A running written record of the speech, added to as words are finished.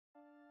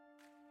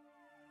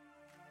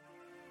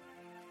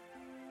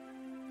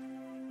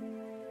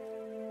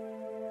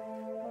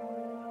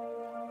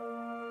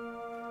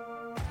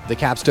The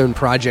capstone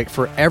project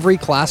for every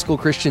classical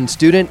Christian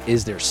student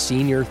is their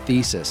senior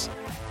thesis.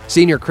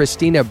 Senior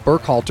Christina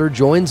Burkhalter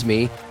joins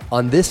me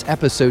on this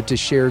episode to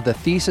share the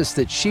thesis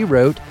that she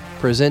wrote,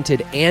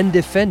 presented, and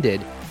defended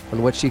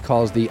on what she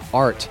calls the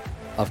art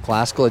of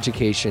classical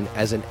education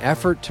as an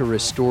effort to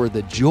restore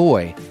the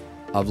joy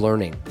of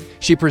learning.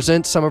 She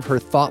presents some of her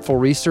thoughtful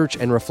research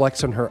and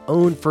reflects on her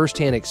own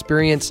firsthand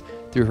experience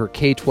through her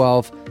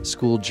K-12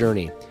 school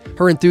journey.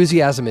 Her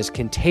enthusiasm is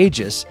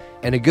contagious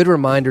and a good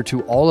reminder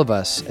to all of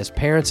us as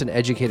parents and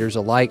educators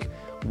alike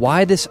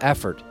why this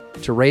effort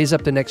to raise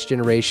up the next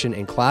generation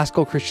in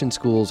classical Christian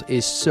schools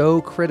is so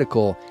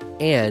critical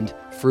and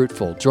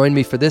fruitful. Join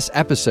me for this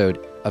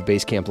episode of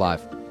Basecamp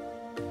Live.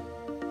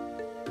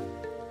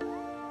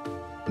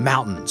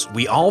 Mountains.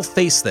 We all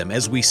face them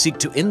as we seek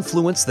to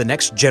influence the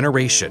next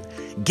generation.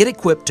 Get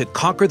equipped to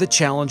conquer the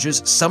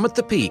challenges, summit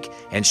the peak,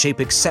 and shape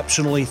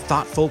exceptionally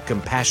thoughtful,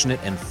 compassionate,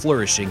 and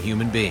flourishing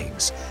human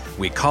beings.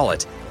 We call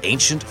it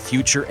Ancient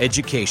Future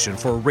Education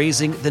for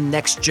raising the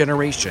next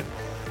generation.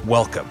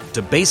 Welcome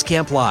to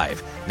Basecamp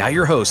Live. Now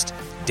your host,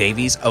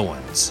 Davies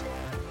Owens.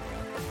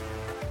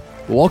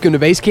 Welcome to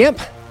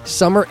Basecamp.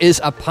 Summer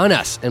is upon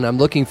us, and I'm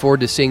looking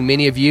forward to seeing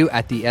many of you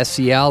at the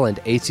SCL and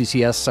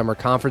ACCS summer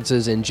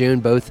conferences in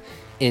June, both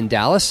in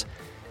Dallas.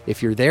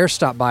 If you're there,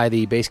 stop by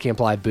the Basecamp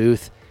Live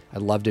booth.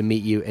 I'd love to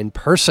meet you in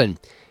person.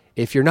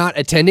 If you're not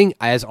attending,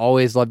 I, as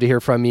always, love to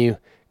hear from you.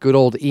 Good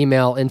old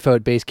email,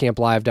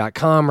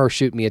 info@basecamplive.com, or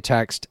shoot me a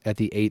text at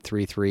the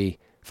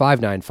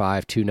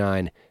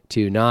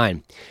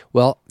 833-595-2929.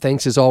 Well,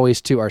 thanks as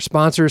always to our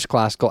sponsors,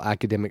 Classical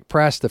Academic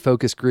Press, the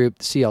Focus Group,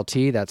 the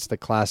CLT, that's the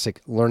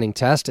Classic Learning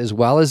Test, as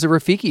well as the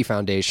Rafiki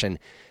Foundation.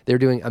 They're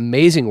doing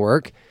amazing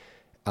work,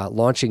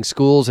 launching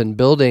schools and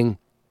building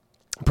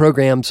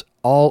programs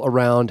all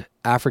around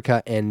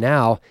Africa and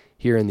now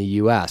here in the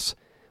U.S.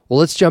 Well,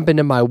 let's jump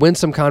into my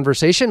winsome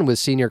conversation with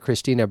Senior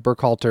Christina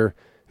Burkhalter,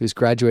 who's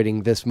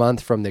graduating this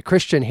month from the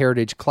Christian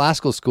Heritage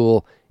Classical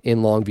School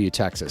in Longview,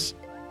 Texas.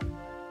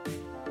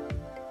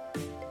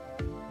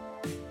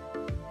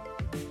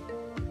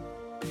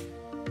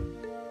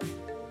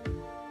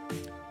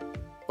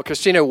 Well,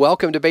 Christina,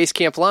 welcome to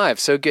Basecamp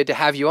Live. So good to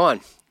have you on.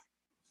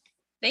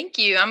 Thank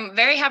you. I'm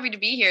very happy to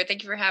be here.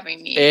 Thank you for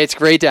having me. It's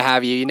great to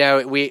have you. You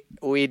know,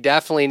 we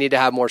definitely need to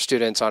have more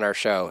students on our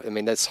show. I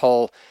mean, this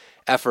whole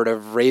effort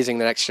of raising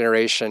the next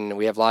generation,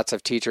 we have lots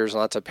of teachers,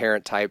 lots of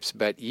parent types,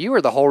 but you are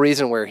the whole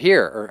reason we're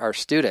here, our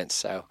students.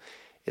 So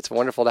it's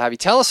wonderful to have you.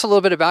 Tell us a little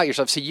bit about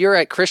yourself. So you're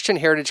at Christian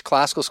Heritage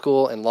Classical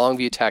School in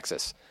Longview,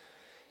 Texas.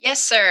 Yes,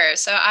 sir.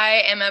 So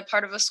I am a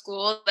part of a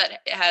school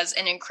that has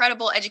an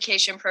incredible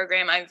education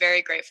program. I'm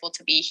very grateful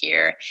to be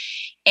here.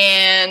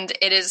 And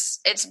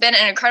it's been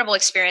an incredible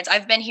experience.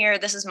 I've been here,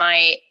 this is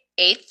my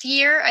 8th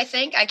year, I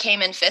think. I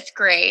came in 5th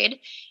grade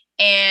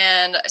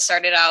and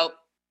started out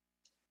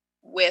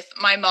with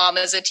my mom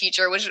as a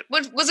teacher, which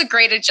was a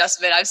great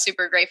adjustment. I'm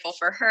super grateful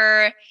for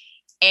her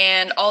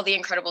and all the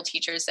incredible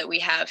teachers that we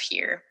have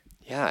here.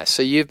 Yeah.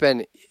 So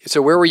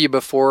where were you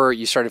before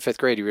you started 5th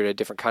grade? You were at a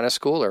different kind of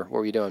school, or what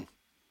were you doing?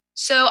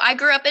 So I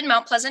grew up in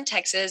Mount Pleasant,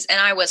 Texas, and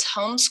I was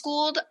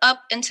homeschooled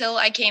up until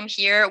I came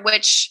here,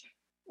 which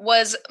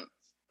was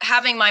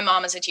having my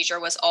mom as a teacher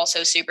was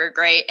also super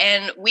great.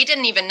 And we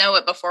didn't even know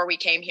it before we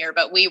came here,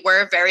 but we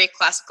were very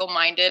classical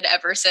minded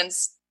ever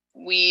since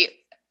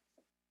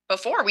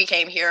before we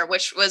came here,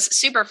 which was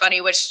super funny,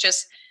 which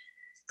just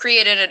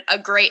created a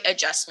great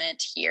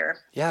adjustment here.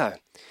 Yeah.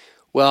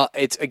 Well,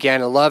 I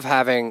love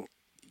having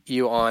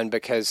you on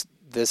because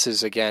this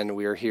is, again,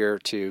 we're here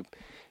to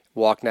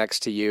walk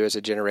next to you as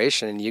a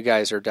generation, and you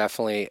guys are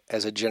definitely,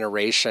 as a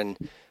generation,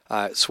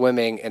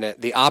 swimming in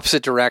the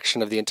opposite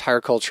direction of the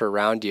entire culture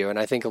around you. And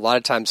I think a lot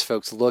of times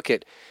folks look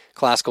at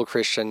classical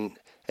Christian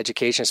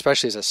education,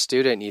 especially as a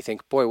student, and you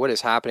think, boy, what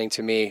is happening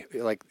to me?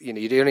 Like, you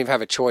don't even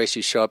have a choice.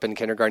 You show up in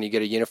kindergarten, you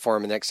get a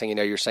uniform, and the next thing you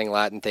know, you're saying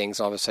Latin things,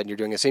 and all of a sudden you're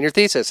doing a senior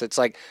thesis. It's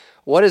like,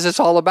 what is this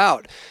all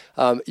about?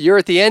 You're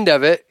at the end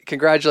of it.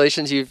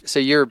 Congratulations. So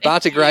you're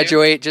about to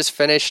graduate, just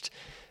finished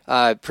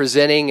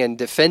presenting and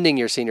defending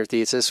your senior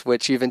thesis,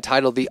 which you've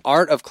entitled The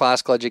Art of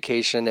Classical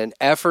Education, an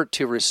effort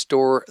to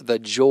restore the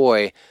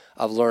joy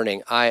of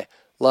learning. I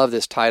love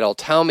this title.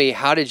 Tell me,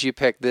 how did you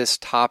pick this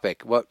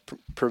topic? What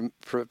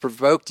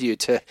provoked you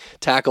to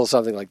tackle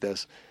something like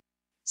this?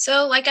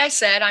 So like I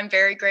said, I'm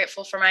very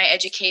grateful for my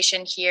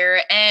education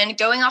here. And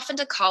going off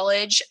into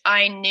college,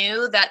 I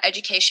knew that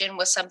education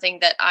was something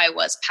that I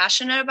was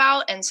passionate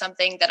about and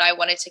something that I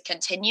wanted to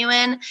continue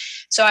in.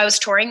 So I was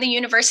touring the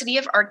University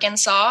of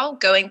Arkansas,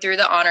 going through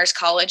the honors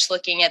college,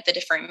 looking at the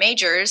different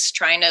majors,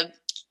 trying to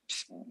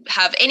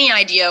have any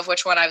idea of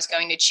which one I was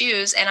going to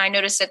choose. And I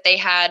noticed that they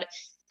had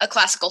a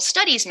classical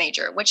studies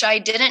major, which I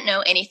didn't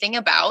know anything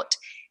about.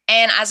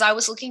 And as I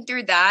was looking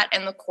through that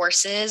and the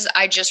courses,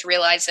 I just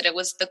realized that it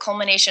was the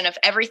culmination of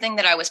everything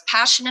that I was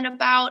passionate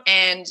about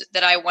and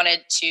that I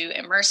wanted to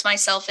immerse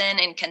myself in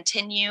and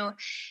continue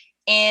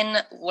in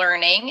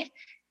learning.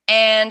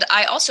 And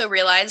I also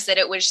realized that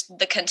it was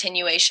the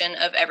continuation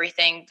of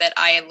everything that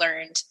I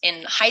learned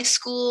in high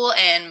school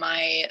and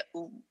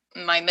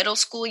my middle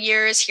school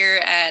years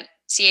here at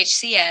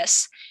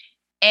CHCS.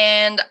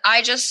 And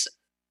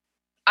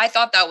I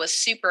thought that was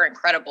super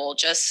incredible,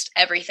 just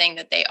everything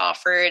that they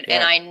offered. Yeah.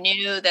 And I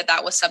knew that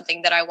that was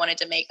something that I wanted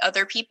to make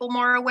other people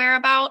more aware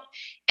about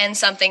and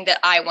something that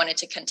I wanted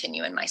to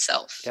continue in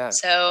myself. Yeah.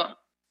 So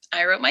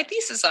I wrote my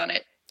thesis on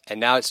it. And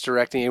now it's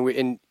directing you,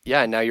 and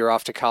now you're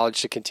off to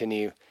college to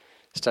continue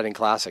studying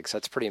classics.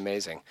 That's pretty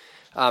amazing.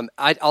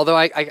 Although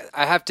I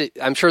have to,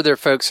 I'm sure there are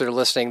folks that are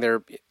listening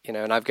there,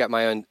 and I've got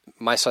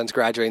my son's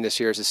graduating this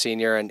year as a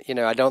senior. And,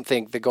 I don't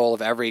think the goal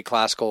of every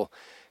classical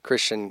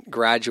Christian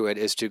graduate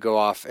is to go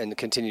off and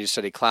continue to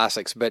study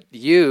classics, but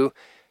you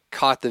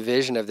caught the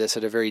vision of this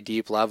at a very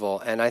deep level.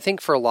 And I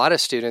think for a lot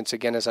of students,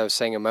 again, as I was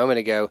saying a moment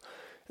ago,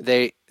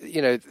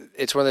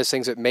 it's one of those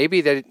things that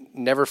maybe they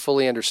never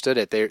fully understood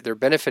it. They're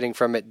benefiting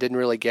from it, didn't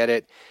really get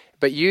it.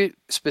 But you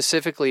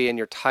specifically in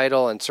your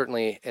title, and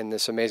certainly in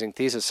this amazing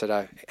thesis that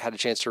I had a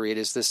chance to read,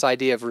 is this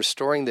idea of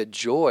restoring the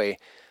joy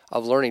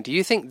of learning. Why do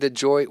you think the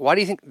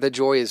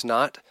joy is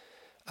not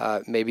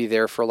maybe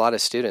there for a lot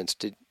of students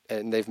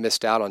and they've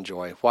missed out on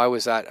joy? Why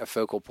was that a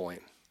focal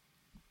point?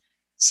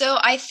 So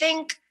I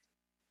think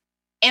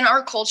in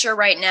our culture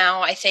right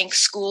now, I think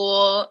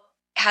school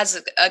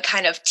has a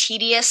kind of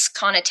tedious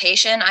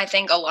connotation. I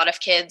think a lot of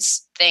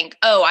kids think,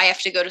 oh, I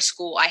have to go to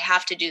school. I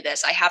have to do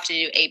this. I have to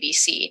do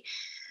ABC.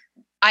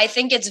 I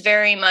think it's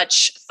very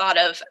much thought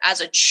of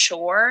as a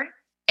chore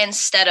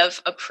instead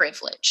of a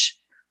privilege,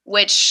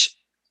 which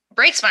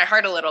breaks my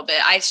heart a little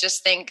bit. I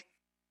just think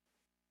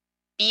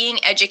being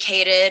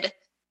educated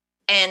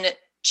and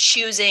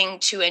choosing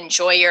to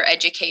enjoy your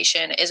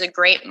education is a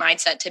great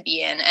mindset to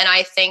be in. And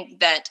I think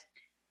that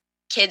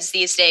kids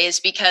these days,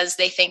 because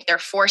they think they're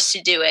forced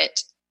to do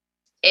it,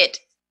 it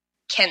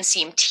can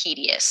seem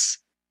tedious.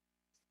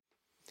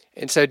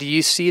 And so do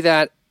you see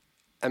that?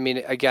 I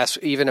mean, I guess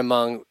even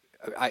among,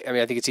 I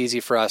think it's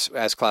easy for us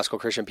as classical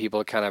Christian people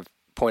to kind of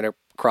point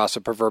across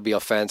a proverbial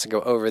fence and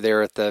go over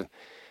there at the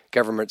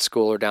government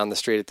school or down the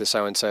street at the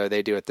so-and-so,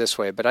 they do it this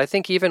way. But I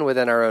think even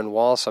within our own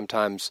walls,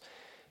 sometimes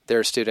there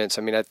are students,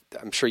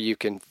 I'm sure you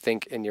can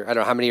think I don't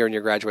know, how many are in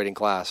your graduating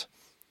class?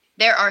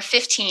 There are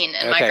 15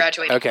 in my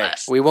graduating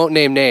class. We won't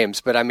name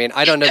names, but I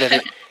don't know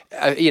that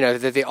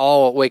that they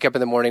all wake up in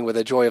the morning with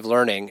a joy of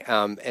learning.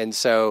 And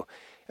so,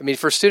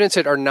 for students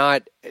that are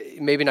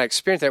maybe not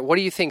experienced that, what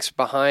do you think's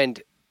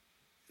behind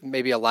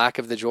maybe a lack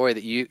of the joy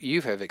that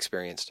you have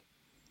experienced?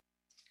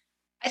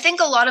 I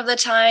think a lot of the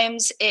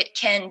times it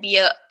can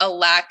be a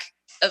lack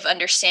of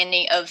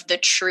understanding of the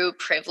true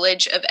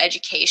privilege of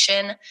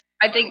education.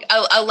 I think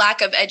a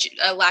lack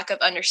of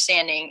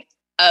understanding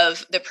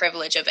of the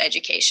privilege of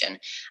education.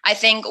 I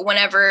think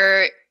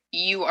whenever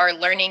you are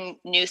learning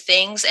new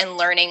things and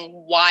learning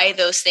why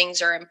those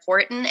things are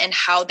important and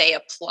how they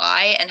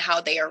apply and how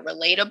they are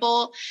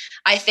relatable,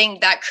 I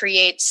think that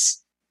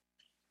creates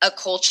a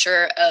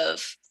culture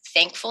of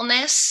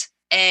thankfulness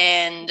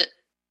and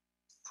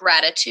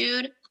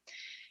gratitude.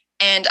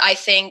 And I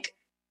think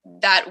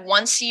that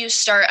once you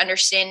start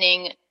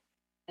understanding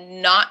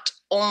not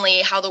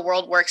only how the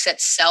world works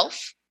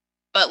itself,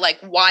 but like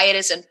why it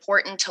is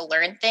important to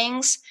learn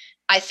things,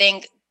 I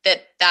think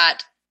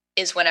that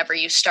is whenever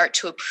you start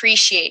to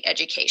appreciate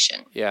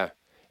education. Yeah.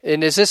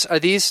 And are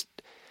these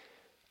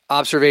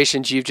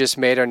observations you've just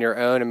made on your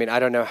own? I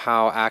don't know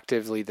how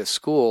actively the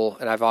school,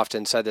 and I've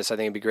often said this, I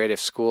think it'd be great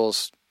if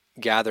schools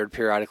gathered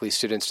periodically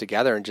students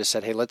together and just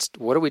said, hey,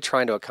 what are we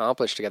trying to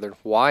accomplish together?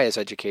 Why is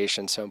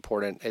education so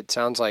important? It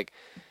sounds like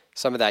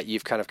some of that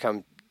you've kind of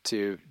come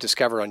to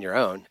discover on your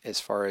own as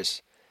far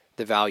as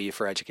the value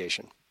for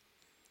education.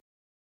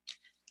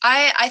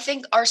 I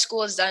think our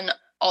school has done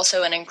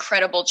also an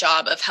incredible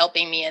job of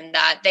helping me in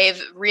that.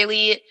 They've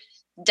really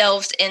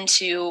delved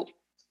into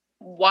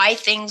why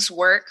things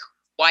work,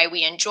 why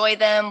we enjoy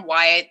them,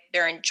 why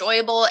they're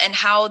enjoyable, and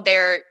how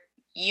they're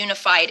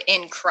unified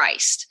in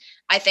Christ.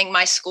 I think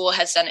my school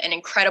has done an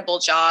incredible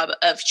job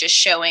of just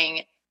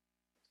showing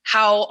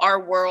how our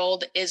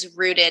world is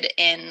rooted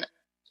in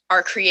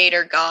our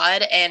Creator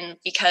God, and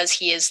because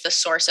He is the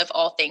source of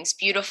all things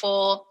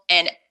beautiful,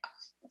 and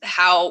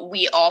how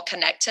we all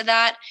connect to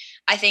that.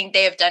 I think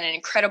they have done an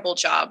incredible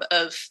job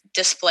of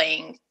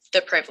displaying the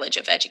privilege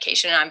of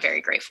education, and I'm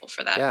very grateful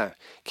for that. Yeah.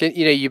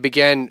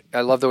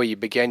 I love the way you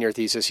began your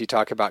thesis. You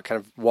talk about kind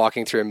of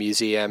walking through a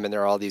museum, and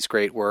there are all these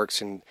great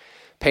works and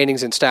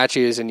paintings and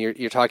statues, and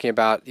you're talking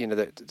about,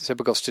 the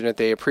typical student,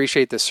 they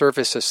appreciate the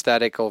surface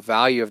aesthetical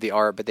value of the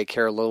art, but they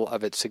care a little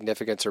of its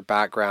significance or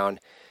background.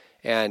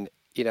 And,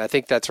 I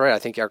think that's right. I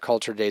think our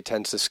culture today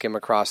tends to skim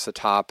across the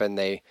top, and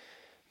they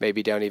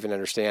maybe don't even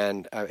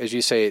understand, as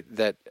you say,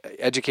 that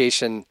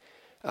education,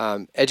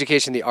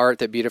 the art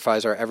that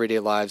beautifies our everyday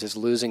lives, is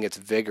losing its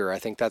vigor. I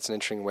think that's an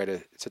interesting way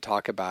to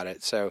talk about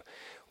it. So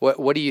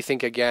what do you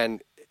think, again,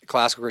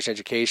 classical Christian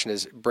education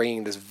is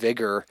bringing this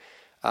vigor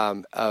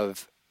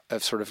of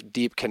sort of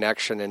deep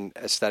connection and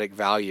aesthetic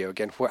value?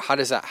 Again, how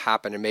does that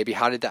happen? And maybe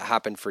how did that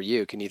happen for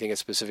you? Can you think of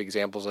specific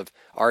examples of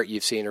art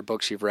you've seen or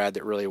books you've read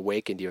that really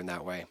awakened you in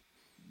that way?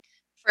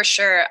 For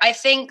sure. I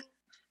think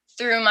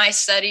through my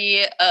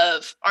study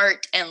of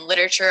art and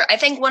literature, I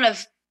think one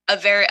of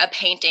a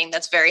painting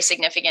that's very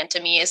significant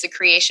to me is the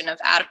creation of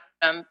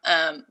Adam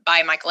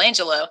by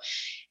Michelangelo.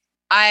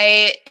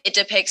 It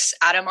depicts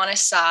Adam on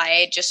his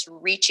side, just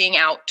reaching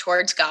out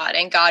towards God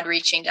and God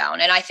reaching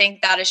down. And I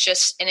think that is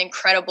just an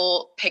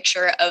incredible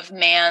picture of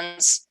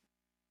man's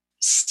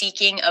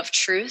seeking of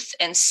truth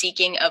and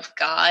seeking of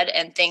God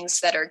and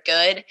things that are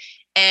good,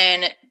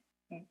 and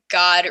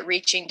God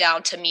reaching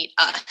down to meet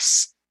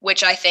us,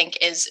 which I think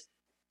is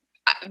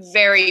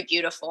very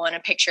beautiful and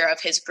a picture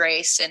of his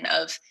grace and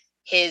of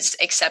his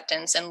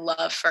acceptance and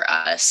love for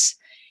us.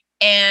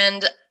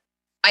 And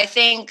I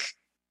think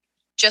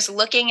just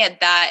looking at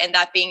that and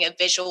that being a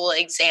visual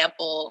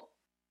example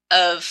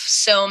of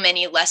so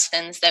many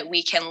lessons that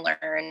we can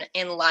learn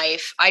in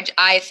life,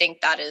 I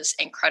think that is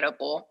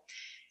incredible.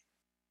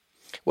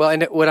 Well,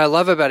 and what I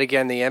love about,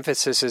 again, the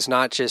emphasis is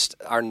not just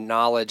our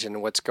knowledge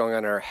and what's going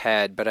on in our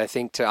head, but I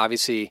think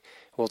obviously,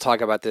 we'll talk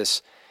about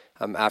this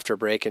after a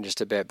break in just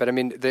a bit, but I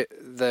mean,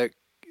 the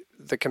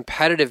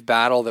competitive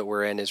battle that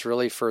we're in is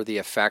really for the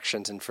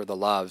affections and for the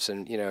loves.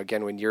 And,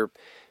 again, when your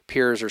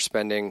peers are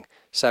spending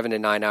 7 to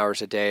 9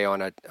 hours a day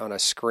on a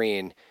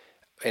screen,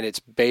 and it's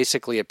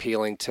basically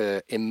appealing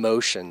to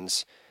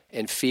emotions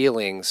and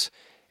feelings,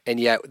 and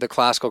yet the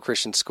classical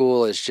Christian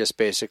school is just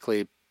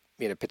basically,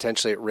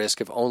 potentially at risk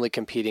of only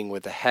competing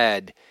with the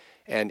head.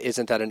 And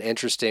isn't that an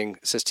interesting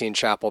Sistine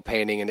Chapel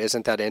painting? And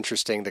isn't that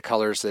interesting, the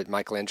colors that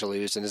Michelangelo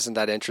used? And isn't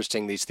that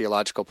interesting, these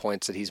theological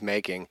points that he's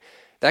making?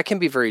 That can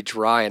be very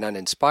dry and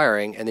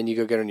uninspiring. And then you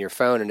go get on your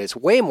phone and it's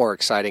way more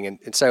exciting.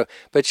 And so,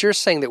 but you're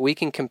saying that we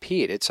can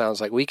compete. It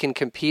sounds like we can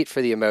compete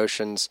for the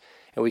emotions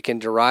and we can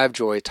derive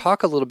joy.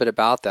 Talk a little bit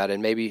about that,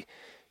 and maybe,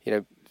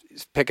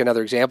 pick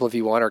another example if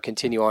you want, or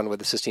continue on with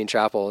the Sistine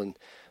Chapel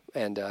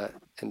and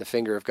the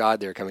finger of God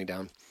there coming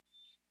down.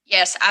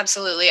 Yes,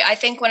 absolutely. I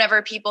think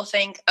whenever people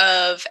think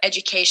of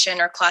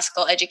education or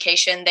classical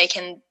education, they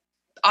can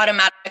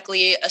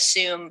automatically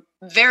assume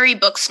very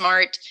book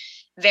smart,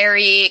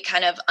 very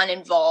kind of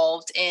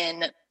uninvolved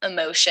in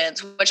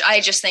emotions, which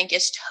I just think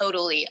is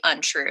totally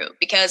untrue.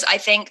 Because I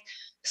think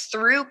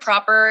through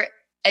proper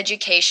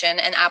education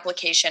and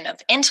application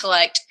of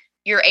intellect,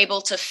 you're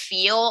able to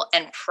feel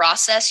and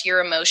process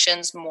your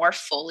emotions more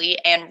fully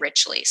and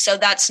richly. So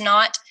they're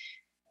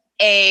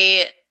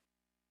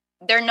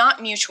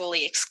not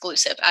mutually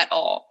exclusive at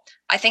all.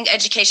 I think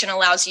education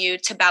allows you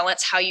to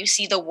balance how you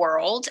see the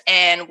world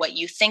and what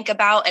you think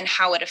about and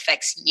how it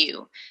affects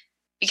you.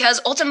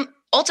 Because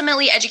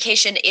ultimately,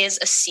 education is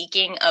a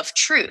seeking of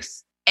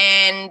truth.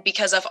 And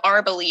because of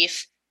our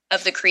belief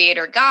of the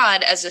Creator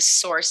God as a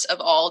source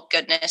of all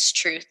goodness,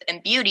 truth,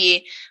 and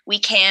beauty, we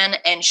can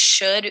and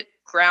should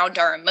ground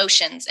our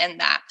emotions in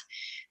that.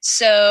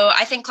 So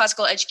I think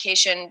classical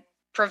education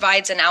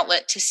provides an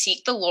outlet to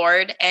seek the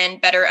Lord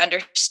and better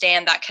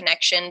understand that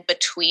connection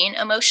between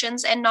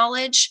emotions and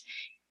knowledge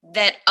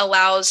that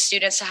allows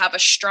students to have a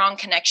strong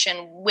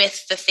connection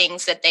with the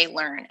things that they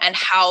learn and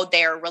how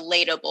they're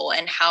relatable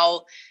and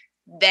how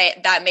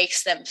that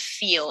makes them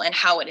feel and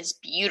how it is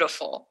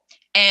beautiful.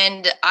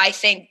 And I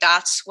think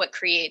that's what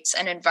creates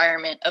an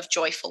environment of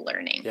joyful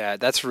learning. Yeah,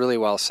 that's really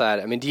well said.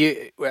 I mean,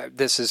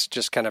 this is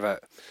just kind of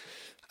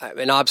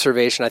an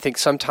observation. I think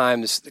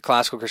sometimes the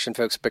classical Christian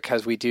folks,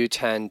 because we do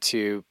tend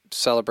to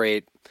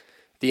celebrate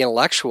the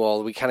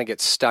intellectual, we kind of get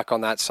stuck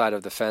on that side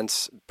of the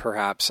fence,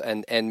 perhaps,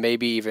 and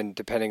maybe even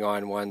depending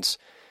on one's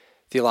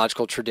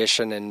theological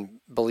tradition and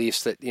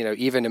beliefs that,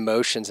 even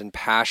emotions and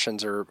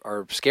passions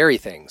are scary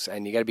things,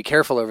 and you got to be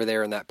careful over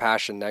there in that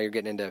passion. Now you're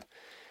getting into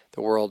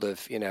the world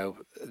of,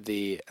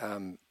 the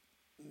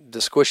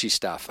squishy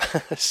stuff.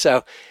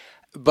 So,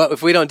 but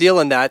if we don't deal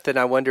in that, then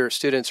I wonder if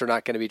students are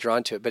not going to be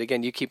drawn to it. But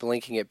again, you keep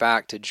linking it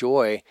back to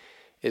joy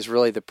is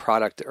really the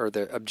product or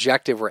the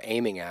objective we're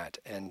aiming at,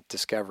 and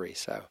discovery.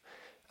 So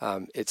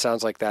it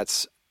sounds like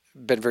that's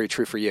been very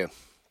true for you.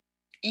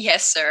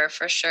 Yes, sir,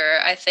 for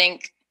sure. I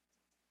think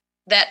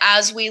that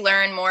as we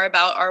learn more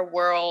about our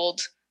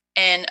world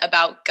and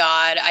about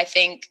God, I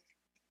think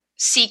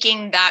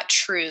seeking that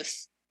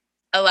truth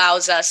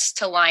allows us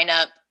to line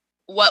up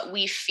what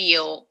we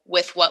feel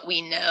with what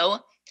we know.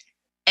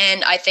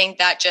 And I think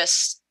that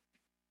just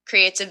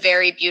creates a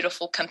very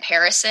beautiful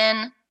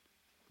comparison.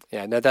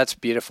 Yeah, no, that's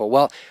beautiful.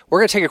 Well, we're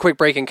going to take a quick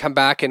break and come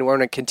back, and we're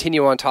going to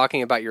continue on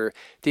talking about your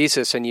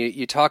thesis. And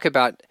you talk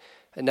about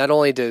not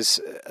only does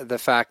the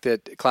fact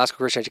that classical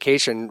Christian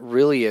education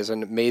really is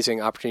an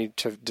amazing opportunity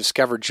to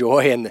discover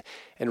joy and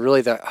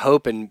really the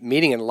hope and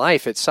meaning in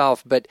life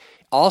itself, but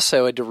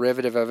also a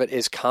derivative of it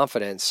is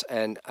confidence.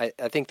 And I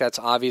think that's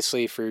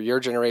obviously for your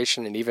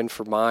generation and even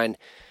for mine,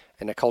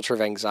 in a culture of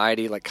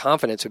anxiety, like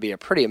confidence would be a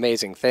pretty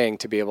amazing thing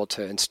to be able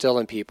to instill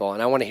in people.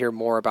 And I want to hear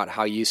more about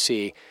how you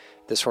see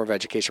this form of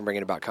education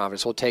bringing about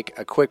confidence. We'll take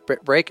a quick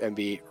break and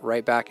be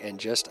right back in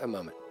just a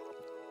moment.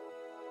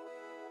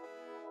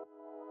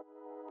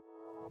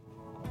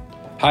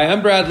 Hi,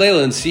 I'm Brad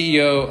Leyland,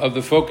 CEO of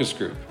the Focus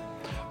Group.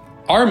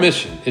 Our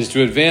mission is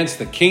to advance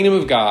the kingdom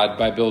of God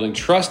by building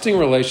trusting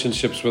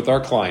relationships with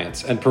our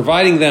clients and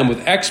providing them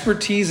with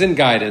expertise and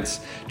guidance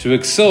to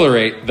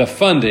accelerate the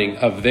funding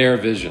of their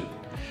vision.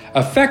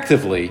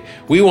 Effectively,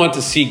 we want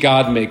to see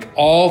God make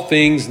all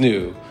things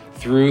new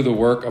through the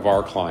work of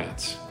our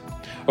clients.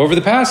 Over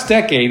the past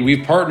decade,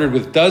 we've partnered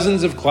with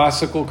dozens of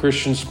classical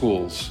Christian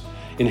schools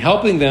in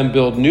helping them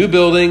build new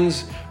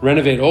buildings,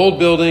 renovate old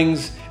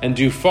buildings, and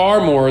do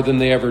far more than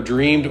they ever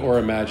dreamed or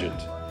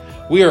imagined.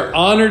 We are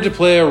honored to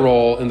play a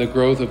role in the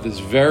growth of this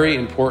very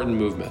important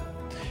movement.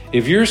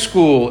 If your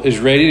school is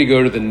ready to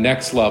go to the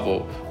next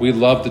level, we'd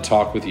love to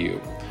talk with you.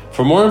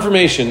 For more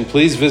information,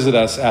 please visit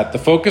us at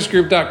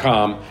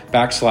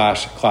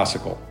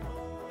thefocusgroup.com/classical.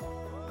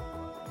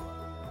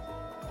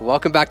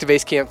 Welcome back to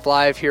Base Camp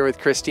Live, here with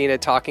Christina,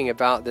 talking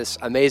about this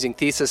amazing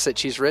thesis that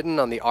she's written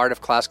on the art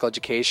of classical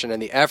education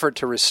and the effort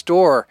to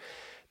restore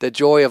the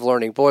joy of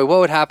learning. Boy,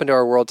 what would happen to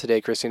our world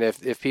today, Christina,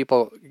 if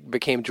people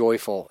became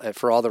joyful and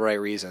for all the right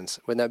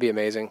reasons? Wouldn't that be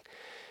amazing?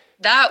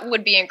 That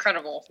would be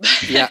incredible.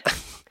 Yeah.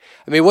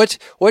 I mean,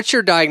 what's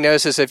your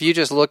diagnosis if you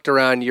just looked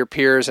around your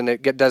peers, and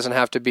it doesn't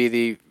have to be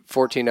the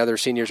 14 other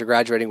seniors you're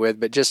graduating with,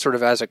 but just sort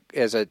of as a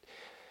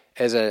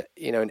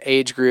an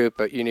age group,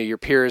 but your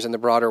peers in the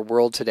broader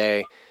world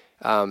today?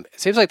 It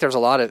seems like there's a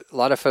lot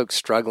of folks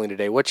struggling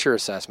today. What's your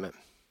assessment?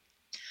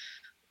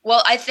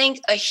 Well, I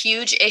think a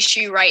huge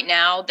issue right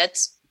now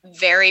that's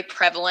very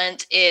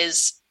prevalent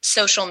is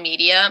social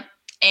media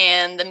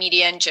and the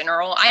media in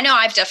general. I know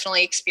I've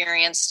definitely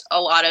experienced a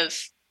lot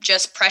of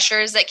just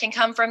pressures that can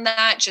come from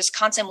that, just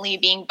constantly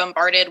being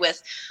bombarded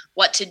with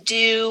what to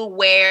do,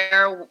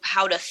 where,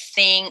 how to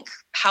think,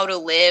 how to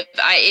live.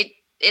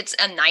 It's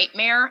a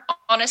nightmare,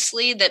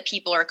 honestly, that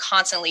people are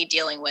constantly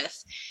dealing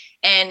with.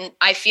 And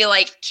I feel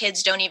like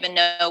kids don't even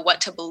know what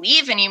to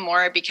believe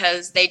anymore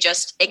because they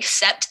just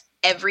accept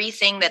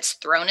everything that's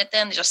thrown at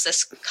them, just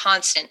this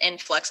constant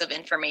influx of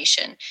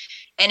information.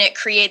 And it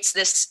creates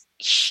this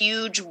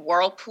huge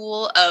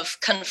whirlpool of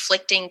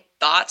conflicting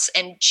thoughts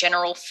and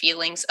general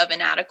feelings of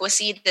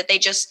inadequacy that they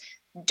just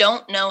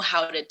don't know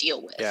how to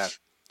deal with. Yeah.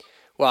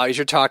 Well, as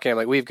you're talking, I'm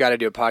like, we've got to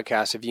do a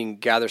podcast if you can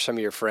gather some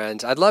of your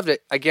friends. I'd love to.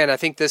 Again, I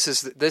think this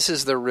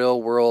is the real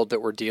world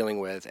that we're dealing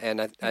with. And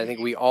I think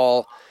we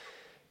all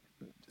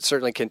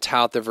certainly can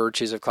tout the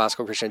virtues of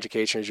classical Christian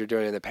education as you're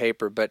doing in the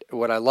paper. But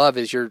what I love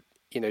is you're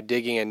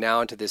digging in now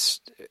into this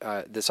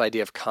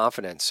idea of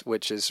confidence,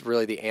 which is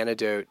really the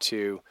antidote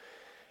to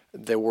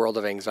the world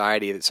of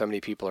anxiety that so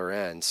many people are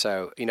in.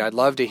 So, I'd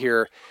love to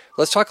hear,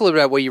 let's talk a little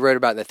bit about what you wrote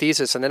about in the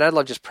thesis, and then I'd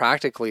love just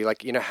practically,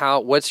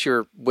 what's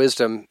your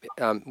wisdom,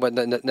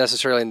 not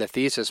necessarily in the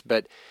thesis,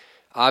 but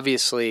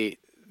obviously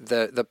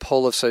the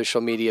pull of social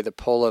media, the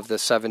pull of the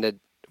 7 to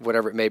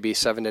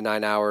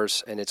 9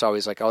 hours, and it's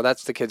always like, oh,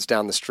 that's the kids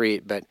down the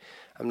street, but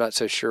I'm not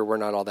so sure we're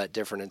not all that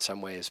different in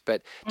some ways.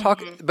 But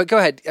but go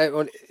ahead,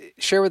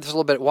 share with us a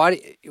little bit.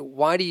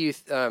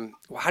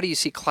 How do you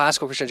see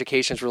classical Christian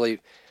education as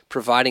really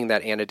providing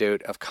that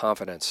antidote of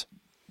confidence?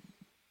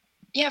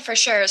 Yeah, for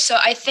sure. So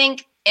I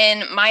think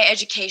in my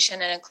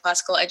education and in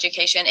classical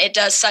education, it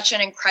does such an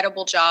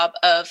incredible job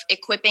of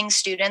equipping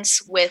students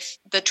with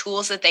the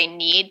tools that they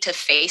need to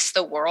face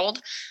the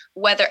world,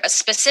 whether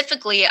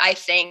specifically, I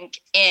think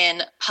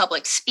in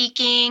public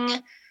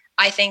speaking.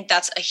 I think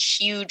that's a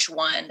huge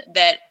one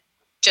that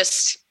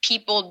just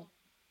people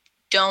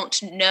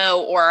don't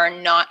know or are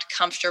not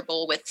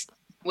comfortable with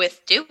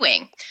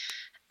doing.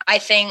 I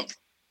think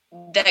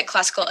that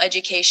classical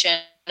education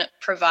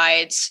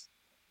provides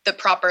the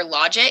proper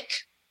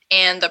logic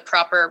and the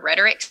proper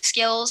rhetoric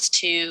skills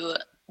to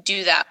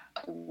do that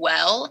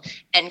well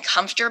and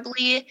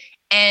comfortably.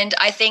 And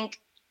I think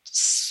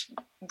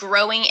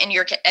growing in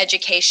your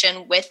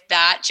education with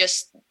that,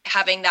 just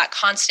having that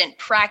constant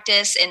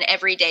practice in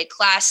everyday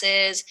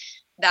classes,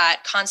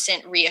 that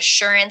constant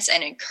reassurance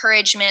and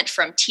encouragement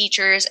from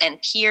teachers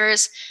and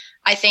peers,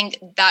 I think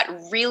that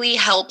really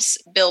helps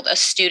build a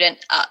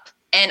student up.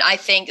 And I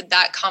think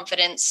that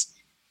confidence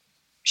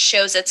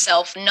shows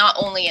itself not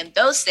only in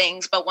those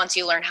things, but once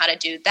you learn how to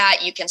do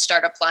that, you can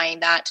start applying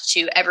that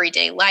to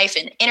everyday life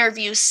and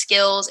interview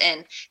skills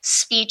and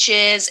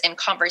speeches and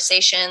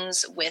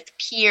conversations with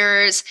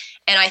peers.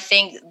 And I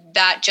think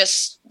that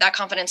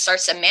confidence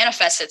starts to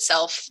manifest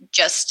itself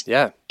just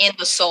in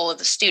the soul of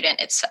the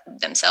student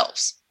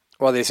themselves.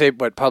 Well, they say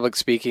public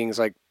speaking is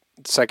like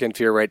second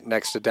fear right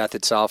next to death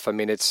itself. I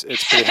mean, it's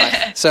pretty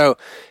high. So,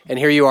 and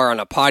here you are on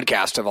a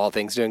podcast of all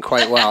things, doing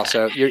quite well.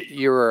 So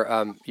you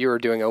were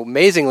doing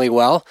amazingly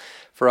well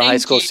for a high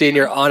school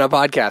senior on a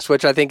podcast,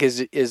 which I think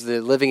is the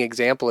living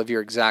example of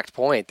your exact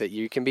point, that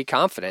you can be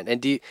confident.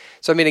 And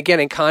so I mean, again,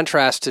 in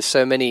contrast to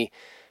so many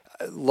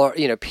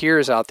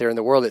peers out there in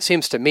the world, it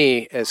seems to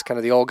me, as kind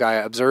of the old guy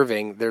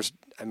observing, a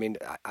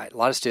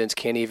lot of students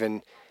can't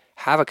even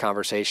have a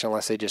conversation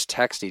unless they just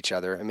text each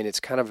other. I mean, it's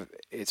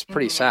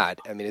pretty sad.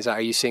 I mean, are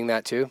you seeing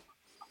that too?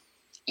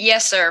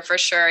 Yes, sir, for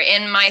sure.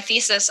 In my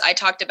thesis, I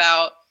talked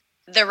about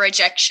the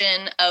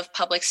rejection of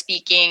public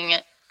speaking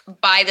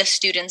by the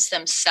students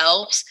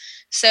themselves.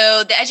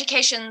 So the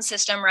education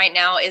system right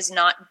now is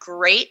not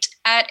great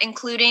at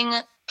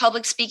including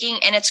public speaking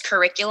in its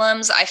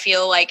curriculums. I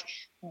feel like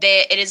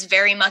it is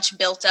very much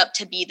built up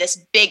to be this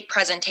big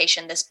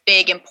presentation, this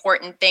big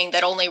important thing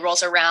that only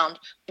rolls around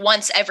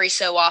once every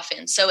so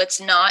often. So it's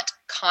not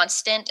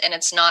constant and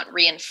it's not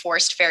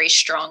reinforced very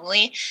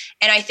strongly.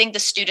 And I think the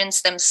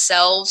students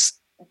themselves,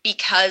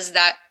 because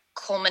that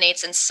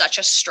culminates in such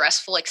a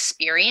stressful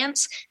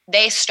experience,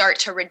 they start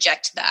to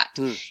reject that.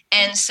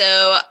 And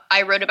so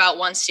I wrote about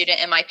one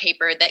student in my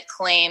paper that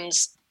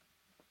claims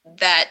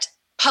that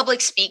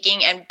public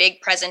speaking and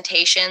big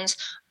presentations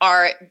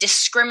are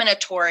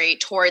discriminatory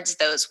towards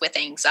those with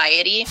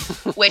anxiety,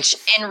 which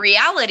in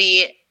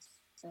reality,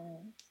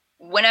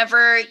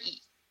 I've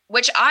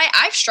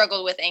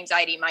struggled with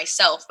anxiety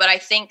myself, but I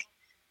think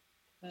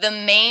the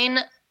main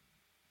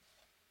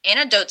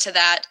antidote to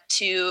that,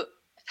 to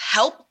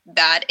help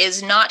that,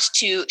 is not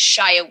to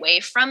shy away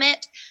from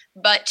it,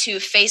 but to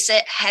face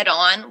it head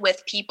on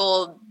with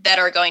people that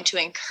are going to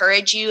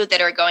encourage you,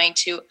 that are going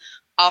to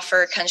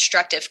offer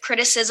constructive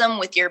criticism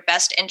with your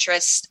best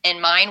interests in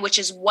mind, which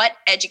is what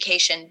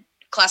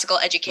classical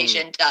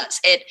education does.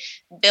 It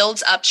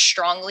builds up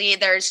strongly.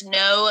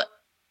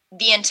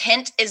 The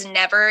intent is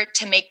never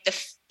to make the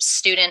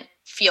student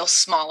feel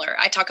smaller.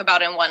 I talk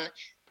about in one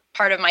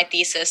part of my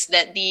thesis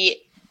that the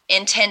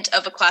intent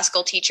of a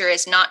classical teacher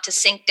is not to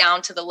sink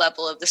down to the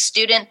level of the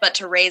student, but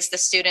to raise the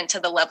student to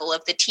the level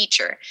of the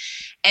teacher.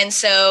 And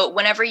so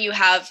whenever you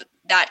have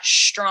that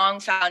strong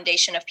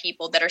foundation of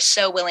people that are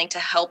so willing to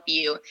help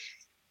you,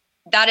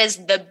 that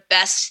is the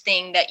best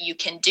thing that you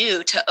can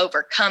do to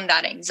overcome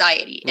that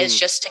anxiety, is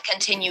just to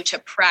continue to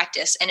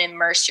practice and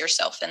immerse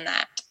yourself in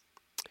that.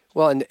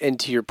 Well, and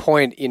to your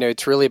point,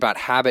 it's really about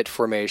habit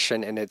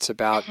formation and it's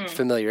about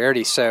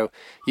familiarity. So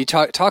you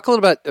talk a little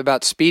bit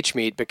about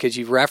SpeechMeet, because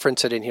you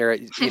reference it in here.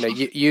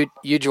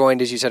 You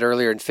joined, as you said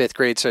earlier, in 5th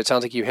grade. So it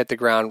sounds like you hit the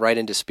ground right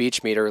into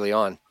SpeechMeet early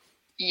on.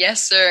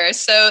 Yes, sir.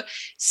 So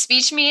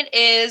SpeechMeet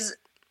is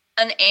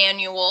an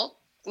annual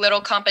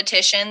little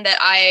competition that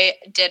I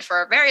did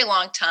for a very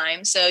long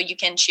time. So you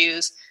can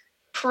choose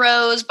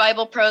prose,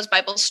 Bible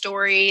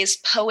stories,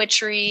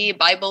 poetry,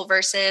 Bible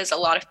verses. A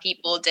lot of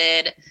people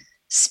did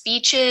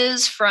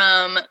speeches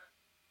from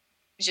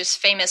just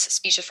famous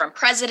speeches from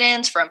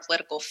presidents, from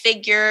political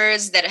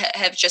figures that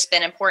have just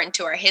been important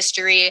to our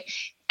history.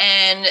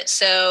 And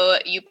so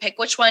you pick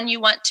which one you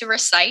want to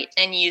recite,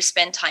 and you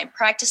spend time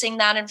practicing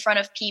that in front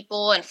of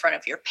people, in front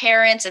of your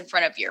parents, in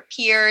front of your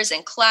peers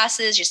and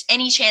classes, just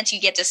any chance you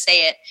get to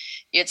say it.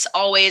 It's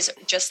always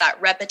just that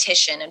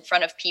repetition in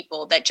front of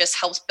people that just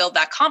helps build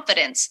that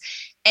confidence.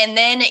 And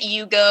then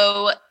you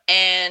go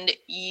and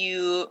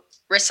you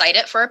recite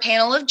it for a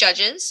panel of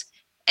judges,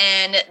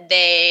 and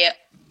they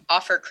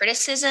offer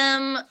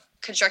criticism,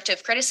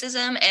 constructive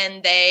criticism,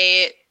 and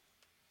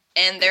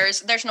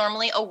there's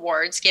normally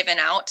awards given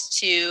out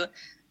to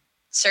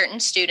certain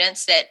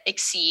students that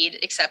exceed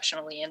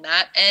exceptionally in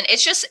that. And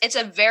it's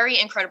a very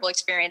incredible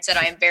experience that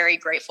I am very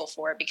grateful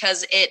for,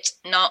 because it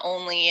not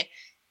only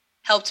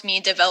helped me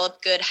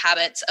develop good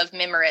habits of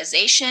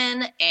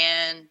memorization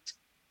and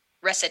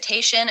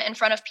recitation in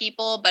front of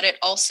people, but it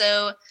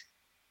also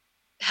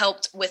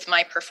helped with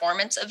my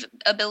performance of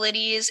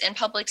abilities in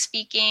public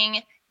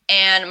speaking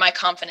and my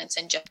confidence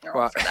in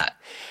general for that.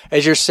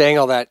 As you're saying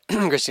all that,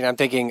 Christine, I'm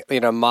thinking,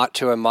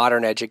 to a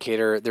modern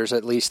educator, there's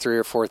at least 3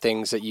 or 4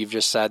 things that you've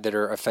just said that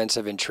are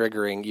offensive and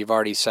triggering. You've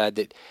already said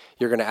that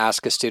you're going to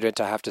ask a student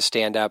to have to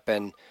stand up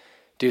and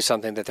do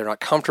something that they're not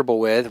comfortable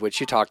with, which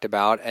you talked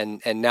about,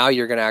 and now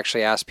you're going to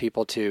actually ask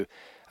people to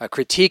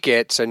critique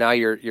it. So now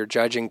you're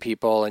judging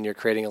people and you're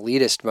creating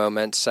elitist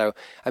moments. So,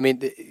 I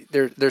mean,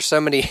 there's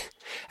so many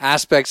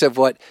aspects of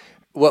what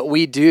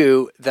we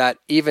do that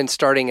even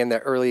starting in the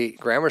early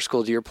grammar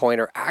school, to your point,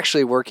 are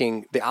actually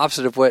working the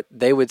opposite of what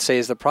they would say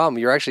is the problem.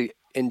 You're actually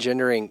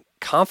engendering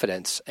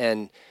confidence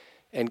and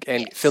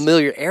yes,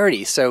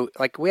 familiarity. So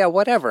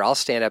whatever, I'll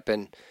stand up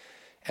and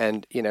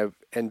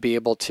be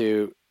able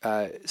to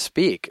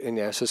speak.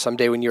 So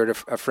someday when you're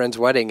at a friend's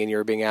wedding and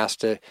you're being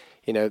asked to,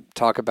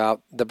 talk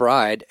about the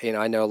bride,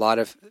 I know a lot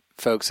of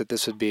folks that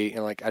this would be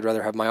I'd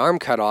rather have my arm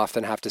cut off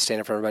than have to stand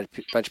in front of a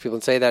bunch of people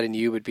and say that. And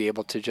you would be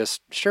able to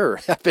just, sure,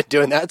 I've been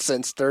doing that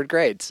since 3rd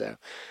grade. So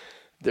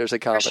there's a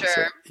confidence.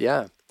 For sure.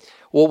 Yeah.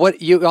 Well,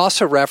 what you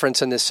also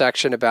reference in this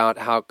section about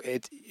how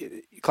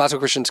classical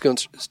Christian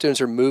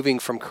students are moving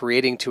from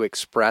creating to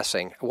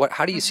expressing.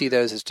 How do you see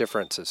those as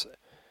differences?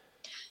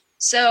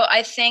 So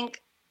I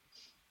think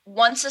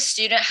once a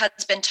student has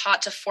been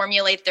taught to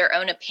formulate their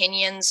own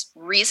opinions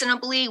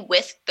reasonably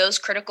with those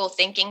critical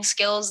thinking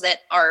skills that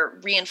are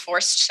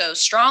reinforced so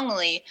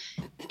strongly,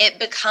 it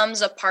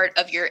becomes a part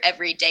of your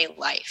everyday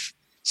life.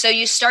 So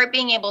you start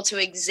being able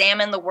to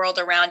examine the world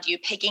around you,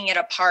 picking it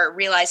apart,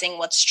 realizing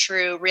what's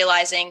true,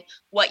 realizing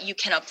what you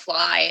can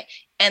apply.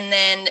 And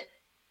then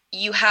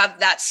you have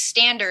that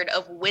standard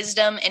of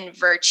wisdom and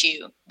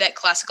virtue that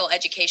classical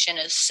education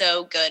is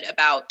so good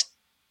about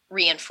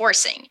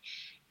reinforcing.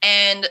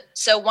 And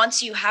so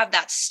once you have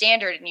that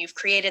standard and you've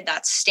created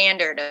that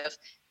standard of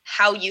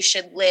how you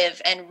should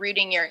live and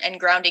and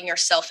grounding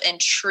yourself in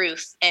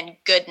truth and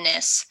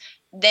goodness,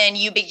 then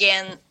you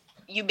begin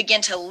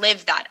to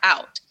live that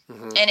out.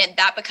 And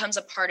that becomes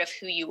a part of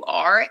who you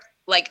are,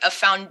 like a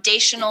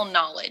foundational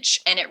knowledge,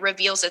 and it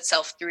reveals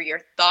itself through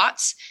your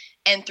thoughts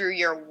and through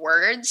your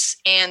words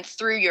and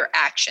through your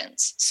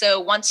actions. So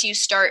once you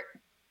start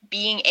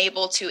being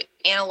able to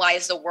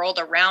analyze the world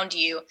around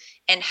you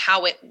and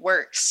how it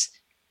works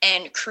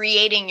and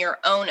creating your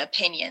own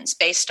opinions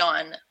based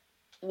on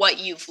what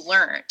you've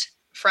learned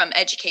from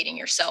educating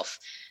yourself,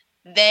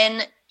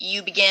 then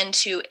you begin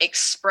to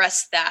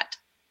express that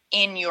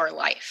in your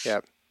life.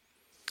 Yep.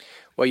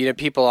 Well,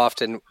 people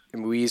often,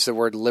 we use the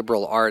word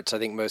liberal arts. I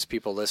think most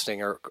people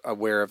listening are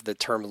aware of the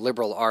term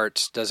liberal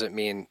arts. Doesn't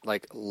mean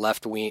like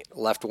left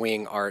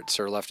wing arts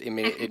or left. I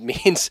mean, it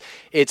means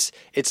it's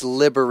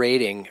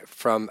liberating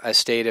from a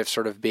state of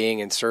sort of being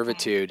in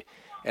servitude.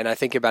 And I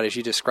think about, as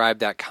you described,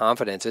 that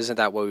confidence. Isn't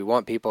that what we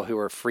want? People who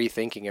are free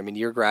thinking. I mean,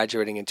 you're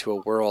graduating into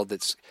a world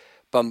that's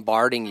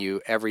bombarding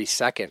you every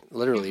second,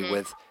 literally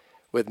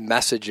with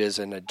messages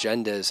and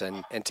agendas,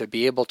 and to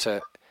be able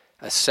to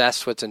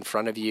assess what's in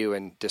front of you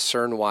and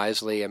discern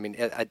wisely. I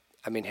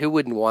mean, who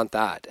wouldn't want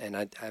that?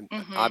 And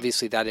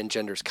obviously that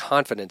engenders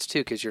confidence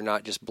too, because you're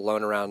not just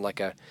blown around like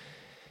a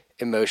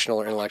emotional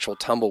or intellectual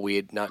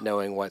tumbleweed, not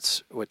knowing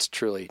what's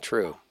truly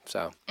true.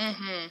 So,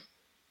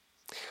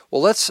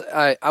 well,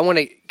 I want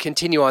to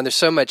continue on. There's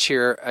so much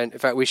here, and in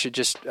fact, we should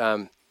just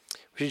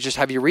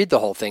have you read the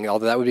whole thing,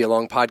 although that would be a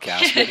long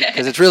podcast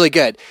because it's really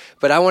good.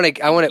 But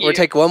we'll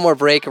take one more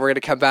break and we're going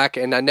to come back.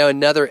 And I know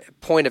another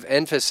point of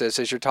emphasis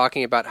as you're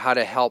talking about how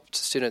to help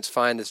students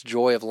find this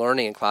joy of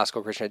learning in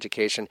classical Christian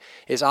education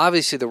is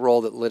obviously the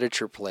role that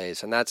literature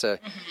plays. And that's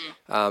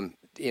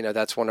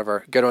that's one of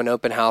our, go to an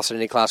open house at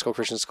any classical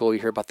Christian school, you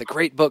hear about the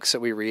great books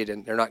that we read,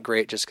 and they're not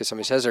great just because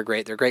somebody says they're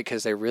great. They're great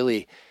because they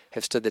really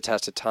have stood the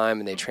test of time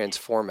and they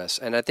transform us.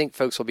 And I think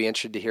folks will be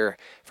interested to hear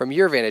from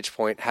your vantage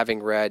point,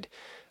 having read.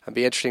 It'd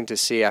be interesting to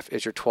see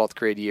as your 12th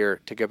grade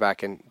year to go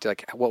back and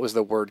like, what was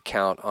the word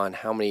count on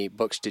how many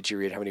books did you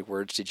read? How many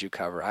words did you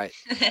cover? I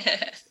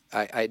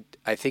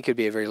think it'd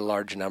be a very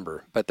large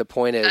number, but the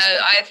point is,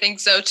 I think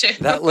so too.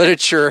 That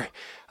literature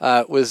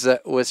was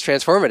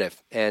transformative,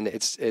 and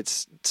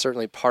it's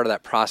certainly part of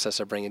that process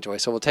of bringing joy.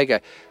 So we'll take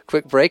a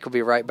quick break. We'll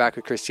be right back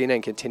with Christina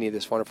and continue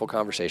this wonderful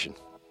conversation.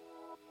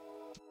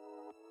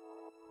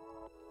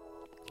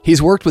 He's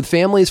worked with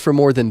families for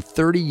more than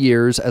 30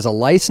 years as a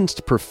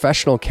licensed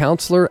professional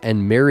counselor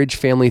and marriage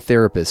family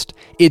therapist.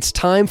 It's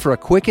time for a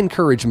quick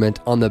encouragement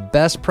on the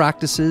best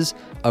practices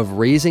of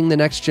raising the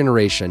next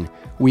generation.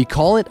 We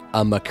call it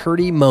a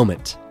McCurdy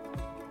moment.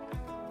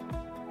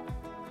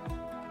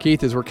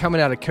 Keith, as we're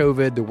coming out of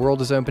COVID, the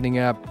world is opening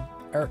up.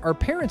 Are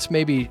parents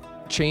maybe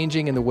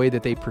changing in the way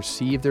that they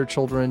perceive their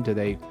children? Do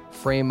they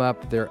frame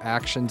up their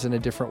actions in a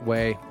different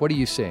way? What are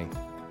you seeing?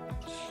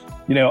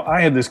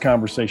 I have this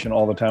conversation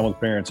all the time with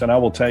parents, and I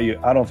will tell you,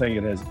 I don't think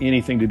it has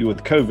anything to do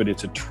with COVID.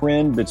 It's a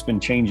trend that's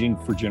been changing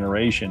for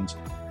generations.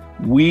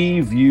 We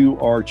view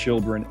our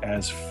children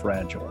as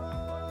fragile,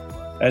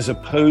 as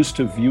opposed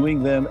to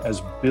viewing them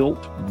as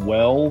built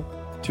well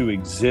to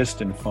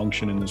exist and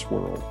function in this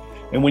world.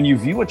 And when you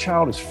view a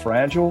child as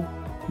fragile,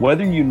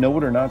 whether you know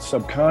it or not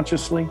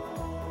subconsciously,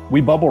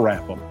 we bubble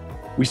wrap them.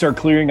 We start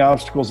clearing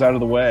obstacles out of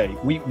the way.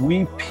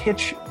 We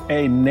pitch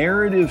a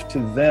narrative to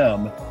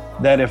them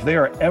that if they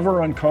are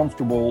ever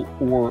uncomfortable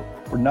or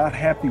not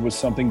happy with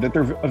something, that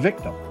they're a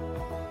victim.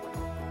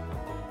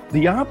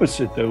 The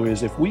opposite, though,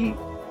 is if we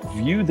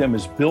view them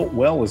as built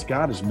well as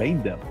God has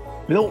made them,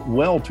 built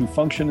well to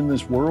function in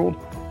this world,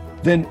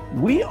 then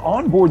we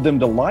onboard them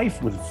to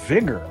life with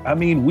vigor. I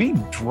mean, we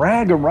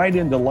drag them right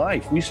into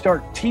life. We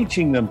start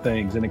teaching them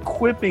things and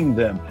equipping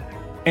them.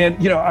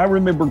 And, I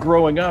remember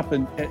growing up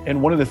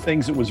and one of the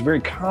things that was very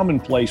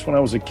commonplace when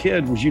I was a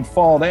kid was you'd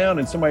fall down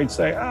and somebody'd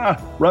say,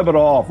 rub it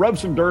off, rub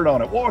some dirt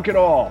on it, walk it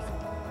off.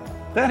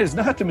 That is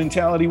not the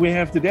mentality we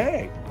have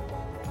today.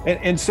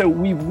 And so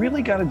we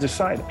really got to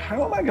decide,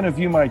 how am I going to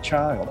view my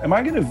child? Am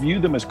I going to view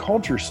them as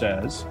culture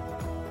says,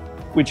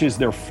 which is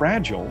they're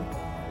fragile?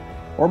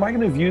 Or am I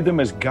going to view them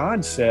as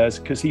God says,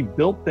 because he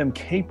built them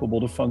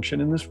capable to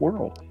function in this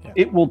world? Yeah.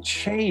 It will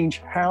change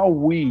how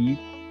we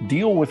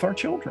deal with our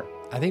children.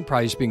 I think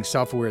probably just being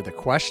self-aware of the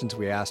questions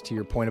we asked, to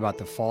your point about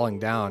the falling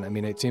down. I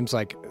mean, it seems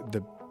like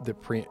the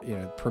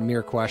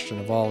premier question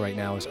of all right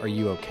now is, are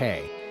you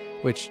okay?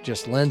 Which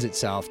just lends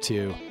itself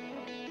to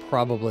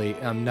probably,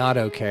 I'm not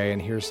okay,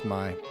 and here's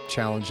my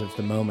challenge of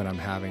the moment I'm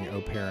having. Oh,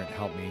 parent,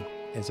 help me,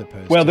 as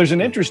opposed to... Well, there's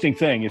an interesting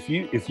thing. If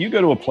you go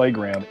to a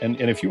playground, and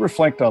if you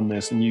reflect on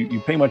this and you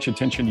pay much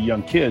attention to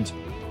young kids,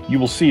 you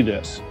will see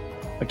this.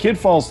 A kid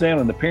falls down,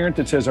 and the parent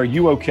that says, are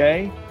you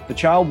okay? The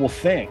child will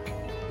think.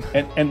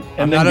 And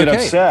then get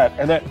upset.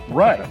 And that,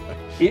 right.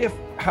 If,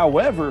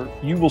 however,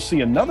 you will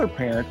see another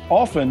parent,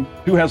 often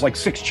who has like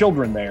 6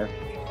 children there,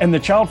 and the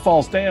child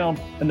falls down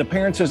and the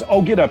parent says,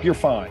 oh, get up, you're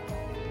fine.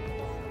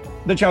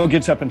 The child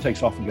gets up and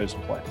takes off and goes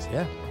and plays.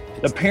 Yeah.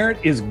 The parent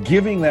is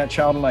giving that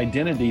child an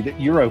identity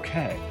that you're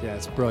okay. Yeah,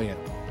 it's brilliant.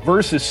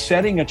 Versus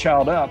setting a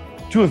child up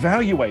to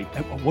evaluate,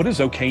 what does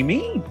okay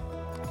mean?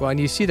 Well, and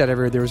you see that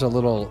everywhere. There was a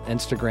little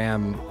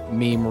Instagram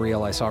meme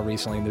reel I saw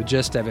recently, and the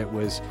gist of it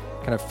was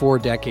kind of 4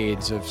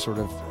 decades of sort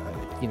of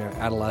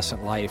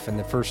adolescent life and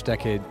the first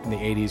decade in the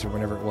 80s or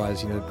whenever it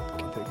was,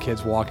 the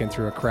kids walking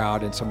through a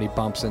crowd and somebody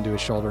bumps into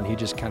his shoulder and he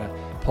just kind of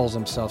pulls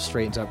himself,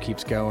 straightens up,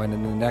 keeps going.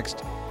 And the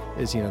next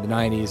is, the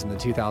 90s and the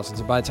 2000s.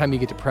 And by the time you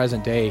get to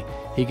present day,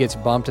 he gets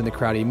bumped in the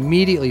crowd. He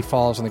immediately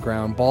falls on the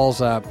ground,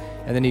 balls up,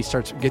 and then he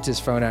gets his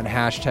phone out and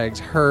hashtags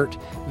hurt,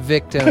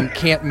 victim,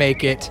 can't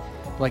make it.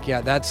 Like,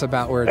 yeah, that's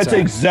about where it's at.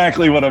 That's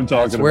exactly what I'm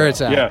talking about. Where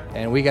it's at. Yeah.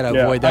 And we got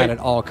to avoid that at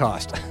all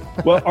costs.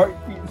 Well,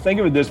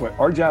 think of it this way.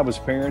 Our job as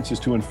parents is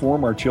to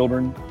inform our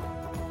children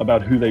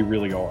about who they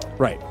really are.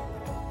 Right.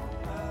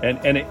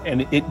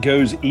 And it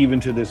goes even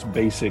to this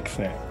basic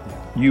thing.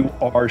 You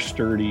are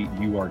sturdy.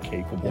 You are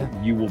capable.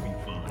 Yeah. You will be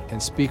fine.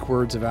 And speak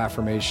words of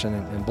affirmation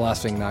and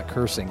blessing, not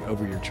cursing,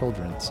 over your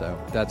children. So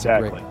that's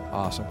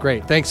awesome.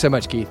 Great. Thanks so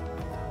much, Keith.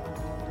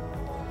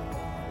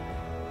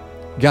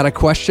 Got a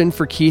question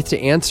for Keith to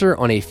answer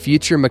on a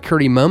future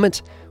McCurdy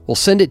moment? Well,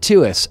 send it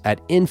to us at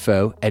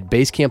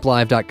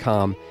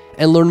info@basecamplive.com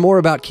and learn more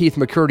about Keith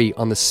McCurdy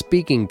on the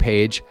speaking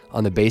page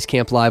on the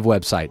Basecamp Live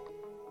website.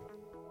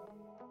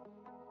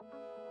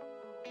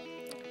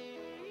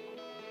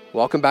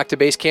 Welcome back to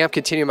Basecamp.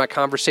 Continuing my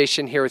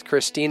conversation here with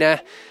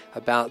Christina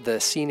about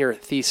the senior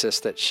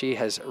thesis that she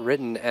has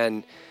written.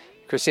 And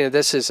Christina,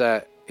 this is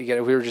we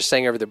were just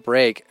saying over the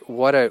break,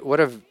 what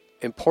a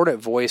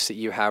important voice that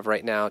you have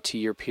right now to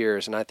your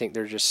peers. And I think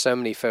there's just so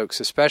many folks,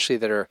 especially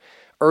that are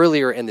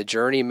earlier in the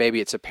journey. Maybe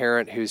it's a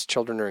parent whose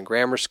children are in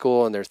grammar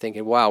school and they're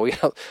thinking, wow, we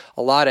have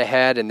a lot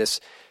ahead in this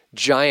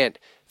giant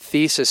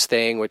thesis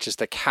thing, which is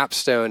the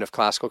capstone of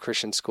classical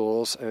Christian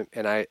schools.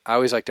 And I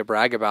always like to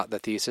brag about the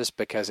thesis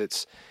because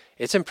it's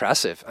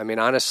impressive. I mean,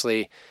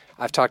 honestly,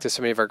 I've talked to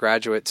so many of our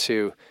graduates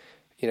who,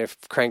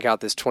 crank out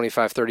this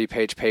 25,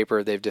 30-page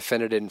paper. They've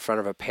defended it in front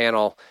of a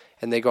panel,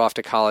 and they go off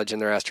to college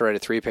and they're asked to write a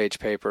 3-page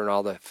paper, and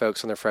all the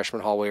folks in their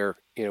freshman hallway are,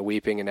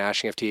 weeping and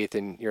gnashing of teeth,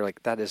 and you're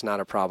like, that is not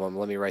a problem.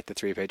 Let me write the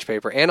 3-page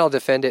paper, and I'll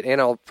defend it, and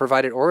I'll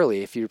provide it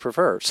orally if you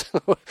prefer.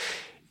 So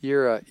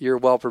you're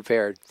well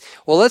prepared.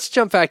 Well, let's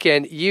jump back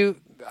in. You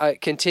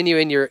continue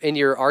in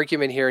your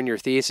argument here in your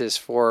thesis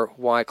for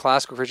why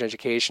classical Christian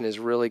education is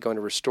really going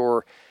to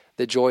restore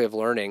the joy of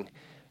learning.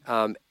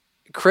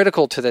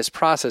 Critical to this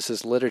process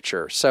is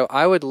literature. So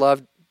I would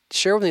love to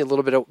share with me a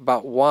little bit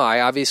about why.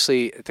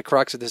 Obviously, at the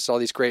crux of this is all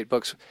these great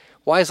books.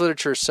 Why is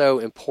literature so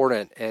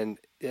important and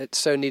it's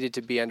so needed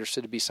to be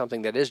understood to be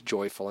something that is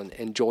joyful and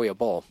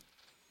enjoyable?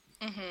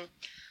 Mm-hmm.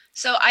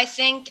 So I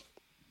think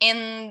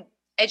in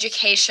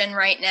education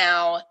right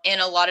now, in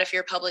a lot of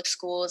your public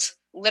schools,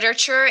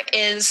 literature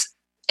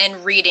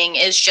and reading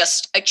is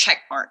just a check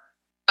mark,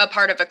 a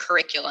part of a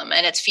curriculum,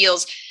 and it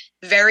feels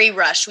very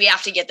rushed. We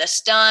have to get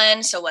this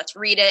done, so let's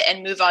read it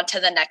and move on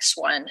to the next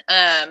one.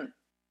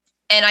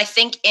 And I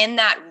think in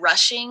that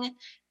rushing,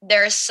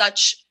 there is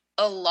such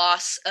a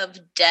loss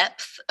of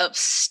depth of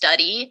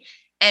study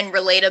and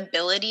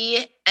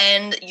relatability,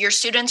 and your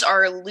students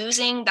are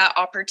losing that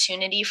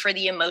opportunity for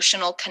the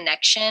emotional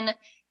connection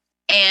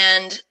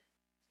and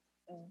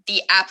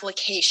the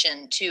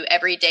application to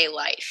everyday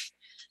life.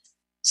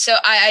 So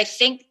I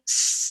think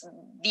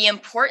the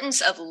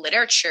importance of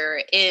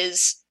literature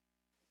is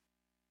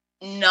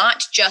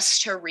not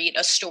just to read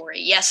a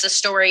story. Yes, a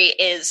story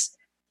is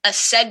a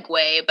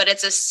segue, but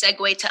it's a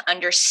segue to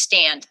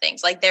understand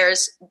things. Like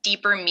there's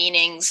deeper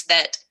meanings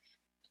that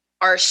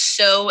are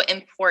so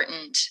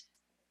important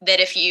that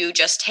if you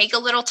just take a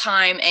little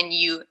time and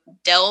you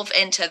delve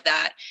into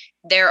that,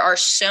 there are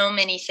so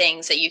many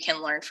things that you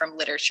can learn from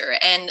literature.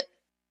 And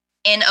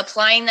in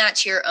applying that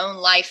to your own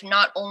life,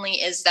 not only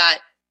is that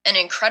an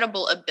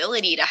incredible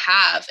ability to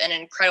have, an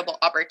incredible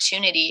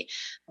opportunity,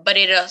 but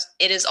it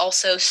is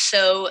also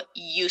so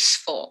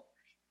useful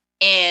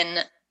in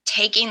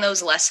taking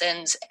those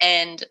lessons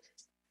and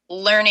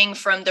learning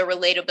from the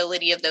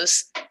relatability of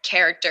those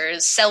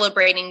characters,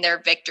 celebrating their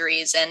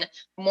victories and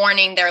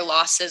mourning their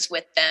losses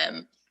with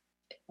them.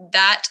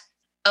 That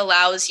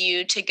allows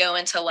you to go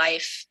into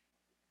life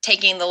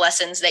taking the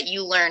lessons that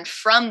you learned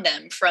from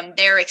them, from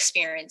their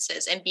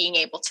experiences, and being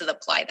able to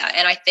apply that.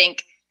 And I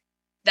think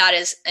that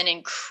is an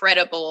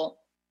incredible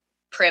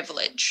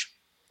privilege.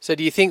 So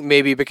do you think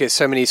maybe because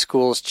so many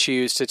schools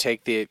choose to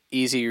take the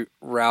easy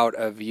route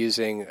of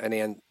using an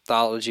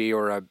anthology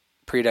or a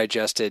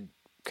pre-digested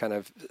kind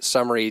of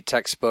summary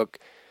textbook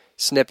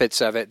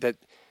snippets of it, that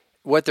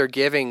what they're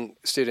giving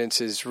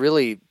students is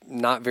really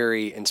not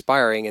very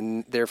inspiring,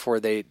 and therefore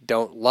they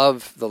don't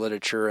love the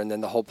literature, and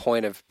then the whole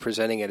point of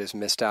presenting it is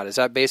missed out? Is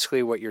that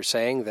basically what you're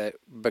saying, that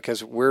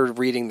because we're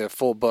reading the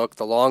full book,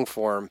 the long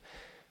form,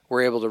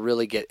 we're able to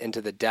really get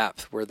into the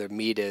depth where the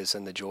meat is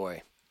and the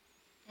joy?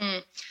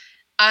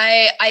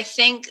 I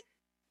think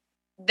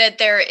that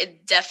there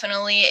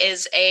definitely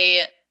is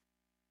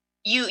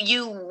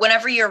you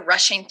whenever you're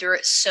rushing through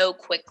it so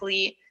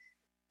quickly,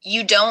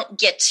 you don't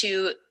get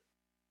to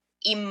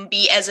even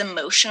be as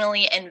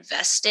emotionally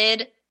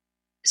invested,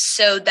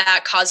 so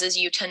that causes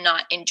you to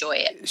not enjoy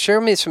it. Share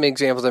me some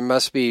examples. There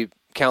must be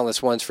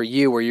countless ones for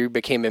you where you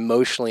became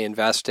emotionally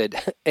invested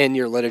in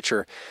your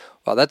literature.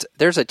 Well,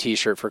 there's a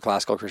T-shirt for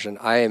Classical Christian.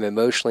 I am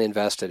emotionally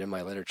invested in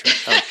my literature.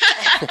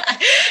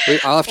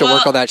 I'll have to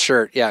work on that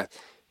shirt. Yeah.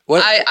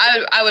 What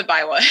I would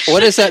buy one.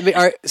 What does that mean?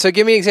 All right, so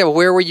give me an example.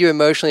 Where were you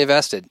emotionally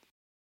invested?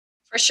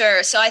 For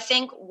sure. So I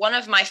think one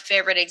of my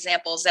favorite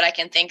examples that I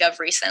can think of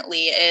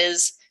recently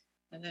is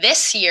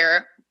this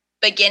year,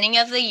 beginning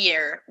of the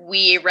year,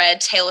 we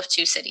read Tale of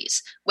Two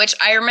Cities, which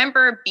I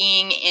remember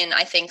being in,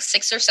 I think,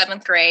 6th or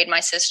 7th grade. My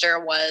sister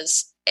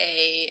was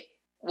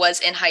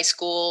in high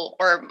school,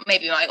 or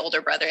maybe my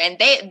older brother, and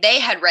they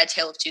had read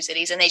Tale of Two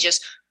Cities, and they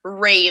just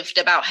raved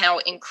about how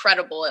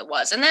incredible it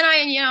was. And then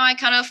I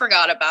kind of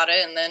forgot about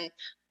it, and then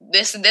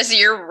this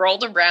year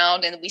rolled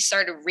around and we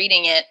started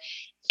reading it.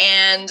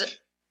 And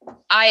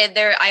I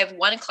have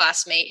one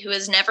classmate who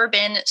has never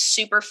been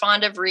super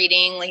fond of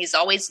reading. He's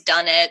always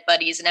done it,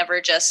 but he's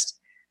never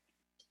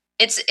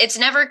it's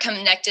never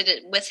connected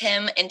with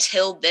him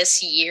until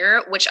this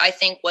year, which I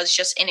think was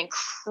just an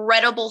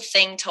incredible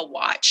thing to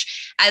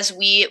watch as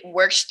we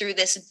worked through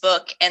this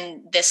book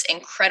and this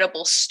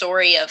incredible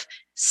story of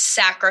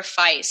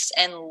sacrifice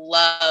and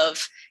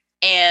love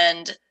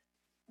and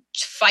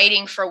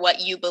fighting for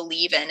what you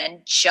believe in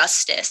and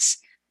justice.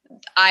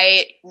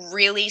 I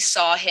really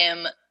saw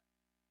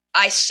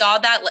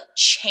that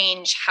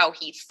change how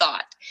he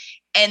thought.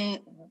 And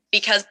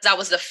because that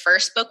was the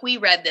first book we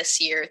read this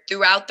year,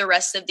 throughout the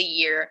rest of the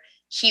year,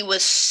 he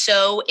was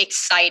so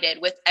excited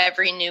with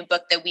every new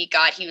book that we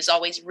got. He was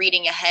always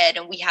reading ahead,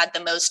 and we had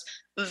the most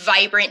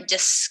vibrant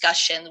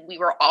discussion. We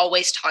were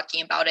always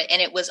talking about it,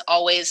 and it was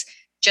always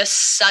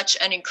just such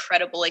an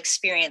incredible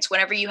experience.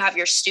 Whenever you have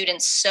your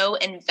students so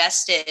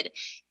invested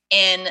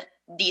in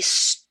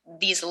these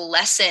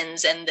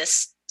lessons and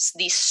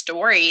these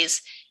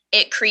stories,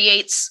 it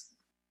creates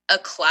a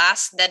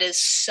class that is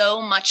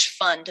so much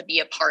fun to be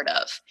a part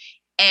of.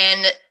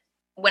 And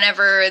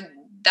whenever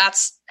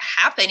that's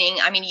happening,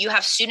 I mean, you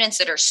have students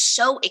that are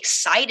so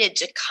excited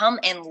to come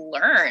and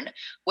learn,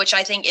 which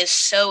I think is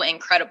so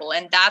incredible.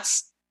 And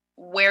that's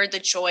where the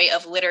joy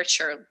of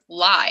literature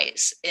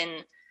lies,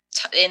 in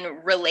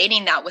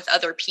relating that with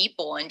other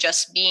people and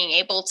just being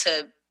able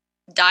to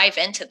dive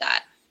into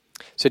that.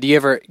 So do you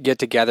ever get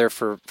together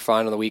for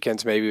fun on the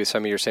weekends, maybe with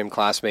some of your same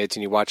classmates,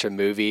 and you watch a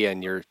movie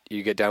and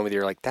you get done with,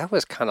 you're like, that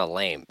was kind of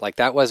lame. Like,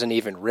 that wasn't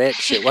even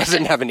rich. It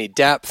wasn't have any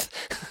depth.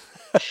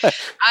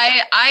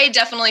 I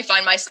definitely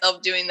find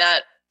myself doing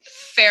that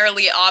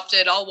fairly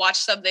often. I'll watch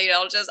something,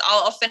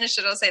 I'll finish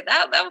it. I'll say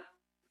that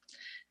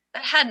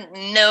had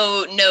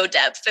no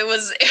depth.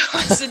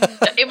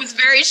 It was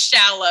very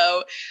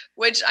shallow,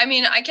 which, I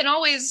mean, I can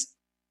always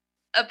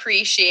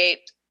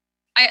appreciate.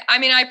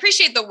 I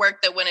appreciate the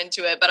work that went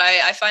into it, but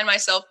I find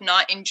myself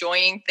not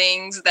enjoying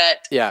things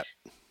that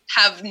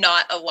have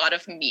not a lot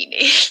of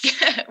meaning,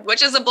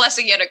 which is a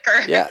blessing yet a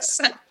curse. Yes.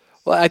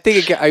 Well, I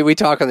think we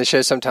talk on the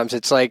show sometimes.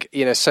 It's like,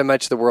 so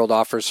much of the world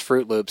offers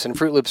Fruit Loops, and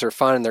Fruit Loops are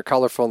fun and they're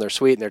colorful and they're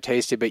sweet and they're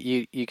tasty, but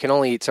you can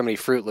only eat so many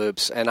Fruit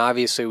Loops, and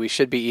obviously we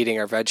should be eating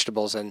our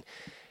vegetables. And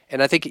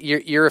I think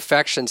your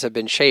affections have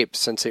been shaped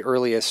since the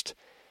earliest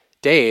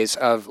days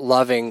of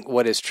loving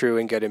what is true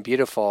and good and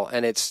beautiful.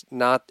 And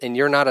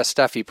you're not a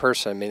stuffy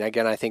person. I mean,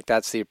 again, I think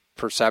that's the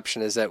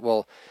perception, is that,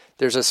 well,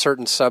 there's a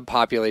certain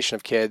subpopulation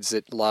of kids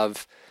that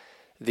love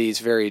these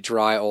very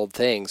dry old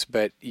things,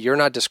 but you're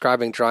not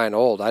describing dry and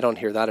old. I don't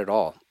hear that at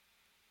all.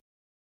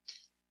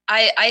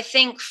 I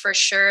think for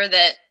sure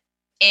that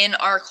in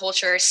our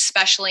culture,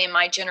 especially in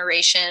my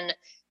generation,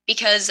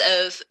 because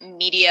of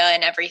media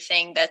and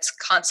everything that's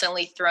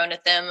constantly thrown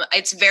at them,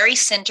 it's very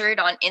centered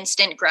on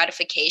instant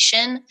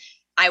gratification.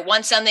 I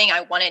want something,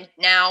 I want it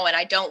now, and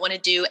I don't want to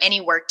do any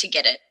work to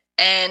get it.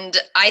 And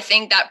I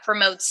think that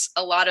promotes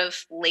a lot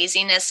of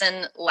laziness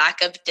and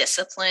lack of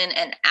discipline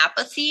and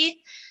apathy.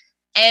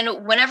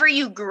 And whenever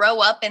you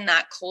grow up in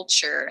that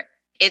culture,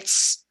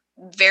 it's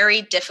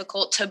very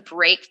difficult to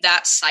break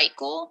that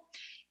cycle.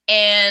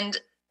 And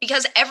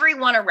because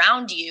everyone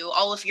around you,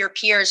 all of your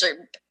peers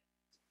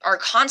are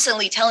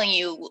constantly telling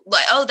you,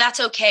 like, oh, that's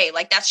okay.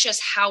 Like, that's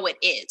just how it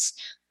is,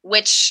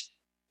 which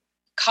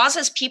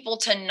causes people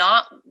to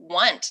not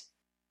want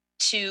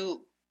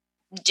to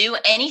do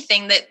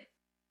anything that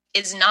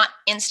is not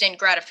instant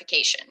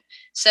gratification.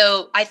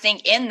 So I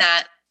think in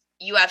that,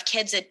 you have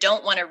kids that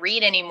don't want to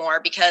read anymore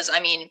because, I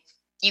mean,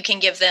 you can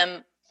give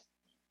them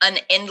an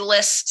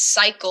endless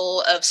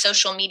cycle of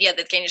social media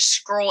that can just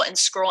scroll and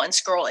scroll and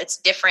scroll. It's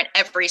different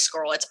every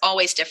scroll. It's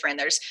always different.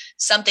 There's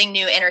something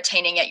new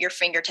entertaining at your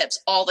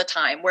fingertips all the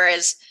time.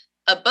 Whereas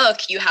a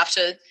book, you have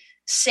to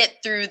sit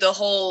through the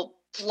whole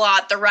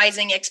plot, the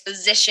rising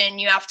exposition.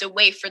 You have to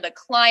wait for the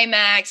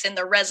climax and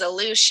the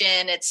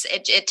resolution.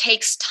 It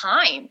takes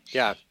time.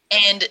 Yeah.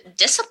 And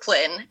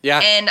discipline.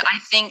 Yeah. And I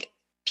think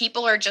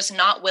people are just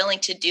not willing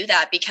to do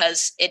that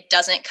because it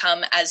doesn't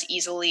come as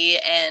easily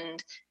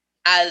and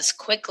as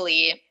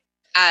quickly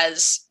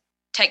as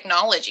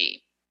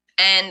technology.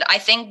 And I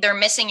think they're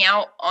missing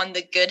out on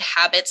the good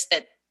habits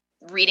that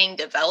reading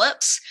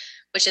develops,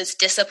 which is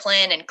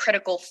discipline and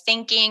critical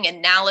thinking,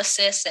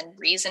 analysis and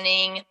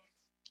reasoning,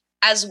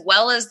 as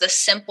well as the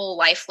simple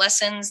life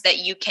lessons that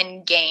you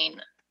can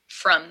gain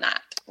from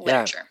that.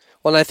 literature.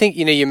 Well, and I think,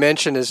 you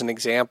mentioned as an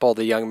example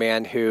the young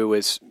man who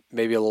was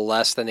maybe a little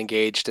less than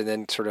engaged and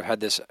then sort of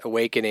had this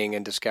awakening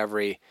and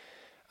discovery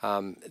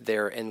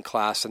there in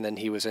class, and then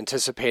he was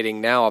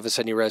anticipating. Now all of a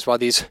sudden you realize, well,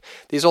 these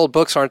old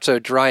books aren't so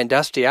dry and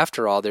dusty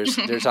after all.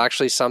 There's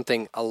actually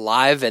something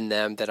alive in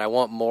them that I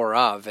want more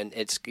of, and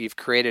you've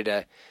created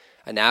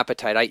an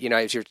appetite.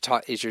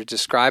 As you're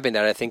describing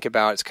that, I think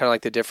about it's kind of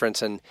like the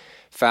difference in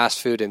fast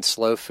food and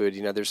slow food.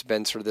 There's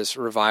been sort of this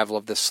revival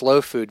of the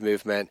slow food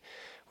movement,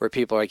 where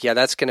people are like, yeah,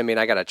 that's going to mean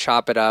I got to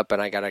chop it up and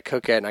I got to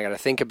cook it and I got to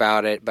think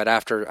about it. But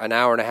after an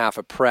hour and a half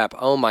of prep,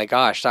 oh my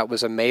gosh, that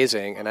was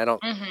amazing. And I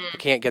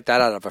can't get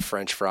that out of a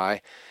French fry.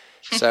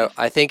 So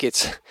I think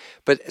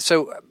but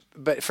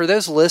for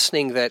those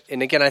listening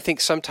and again, I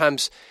think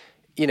sometimes,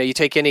 you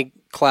take any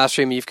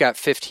classroom, you've got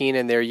 15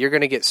 in there, you're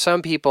going to get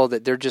some people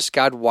that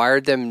God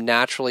wired them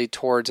naturally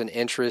towards an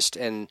interest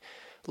in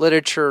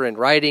literature and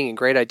writing and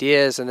great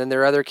ideas, and then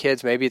there are other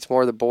kids, maybe it's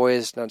more the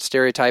boys, not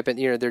stereotyping,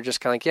 they're just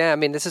kind of like, yeah, I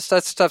mean, that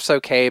stuff's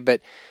okay, but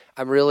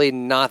I'm really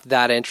not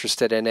that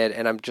interested in it,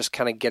 and I'm just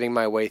kind of getting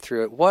my way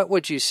through it. What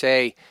would you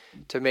say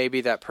to maybe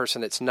that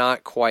person that's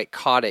not quite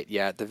caught it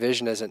yet? The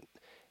vision isn't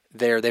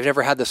there. They've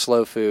never had the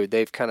slow food.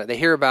 They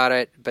hear about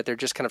it, but they're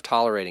just kind of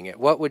tolerating it.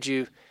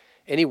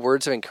 Any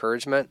words of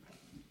encouragement?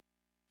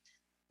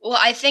 Well,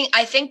 I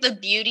think the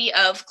beauty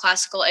of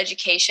classical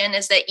education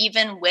is that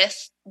even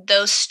with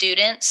those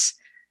students,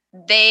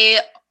 they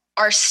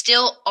are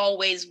still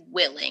always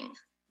willing.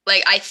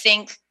 Like, I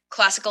think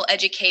classical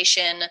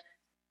education,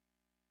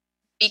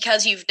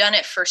 because you've done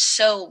it for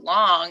so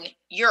long,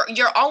 you're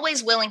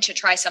always willing to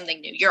try something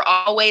new. You're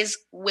always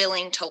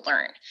willing to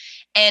learn.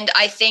 And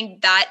I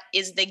think that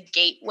is the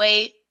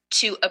gateway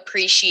to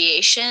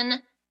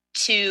appreciation,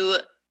 to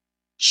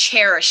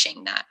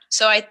cherishing that.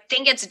 So I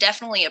think it's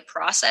definitely a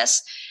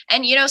process.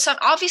 And,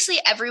 obviously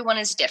everyone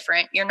is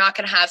different. You're not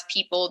going to have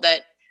people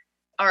that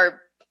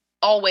are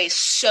always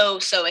so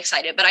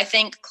excited. But I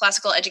think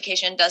classical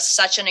education does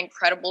such an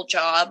incredible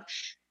job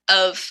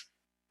of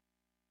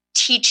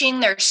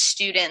teaching their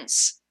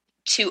students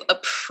to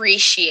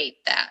appreciate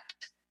that.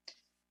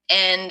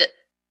 And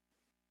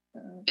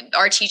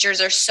our teachers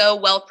are so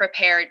well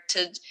prepared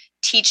to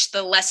teach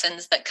the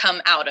lessons that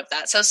come out of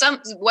that. So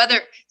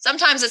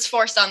sometimes it's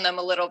forced on them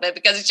a little bit,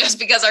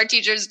 because our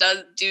teachers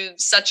do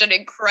such an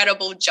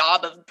incredible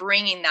job of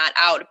bringing that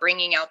out,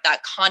 bringing out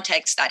that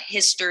context, that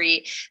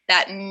history,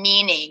 that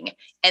meaning,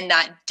 and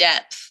that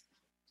depth.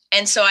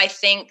 And so I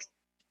think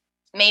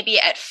maybe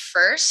at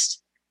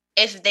first,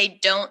 if they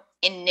don't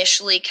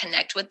initially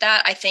connect with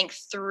that, I think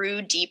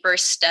through deeper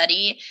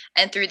study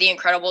and through the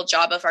incredible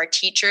job of our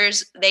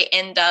teachers, they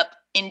end up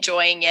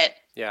enjoying it.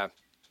 Yeah.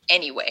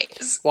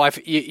 Anyways. Well,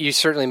 you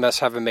certainly must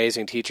have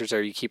amazing teachers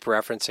there. You keep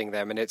referencing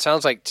them. And it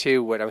sounds like,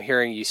 too, what I'm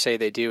hearing you say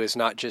they do is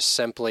not just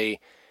simply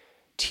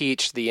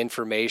teach the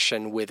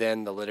information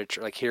within the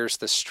literature. Like, here's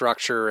the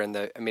structure and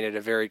at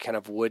a very kind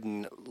of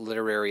wooden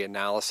literary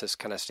analysis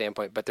kind of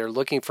standpoint, but they're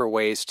looking for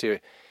ways to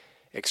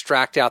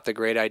extract out the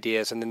great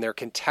ideas, and then they're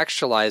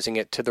contextualizing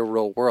it to the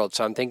real world.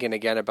 So I'm thinking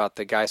again about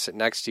the guy sitting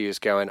next to you is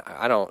going,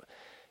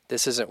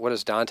 this isn't, what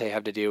does Dante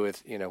have to do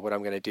with, what I'm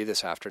going to do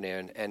this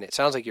afternoon? And it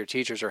sounds like your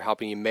teachers are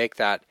helping you make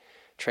that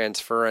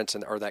transference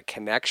or that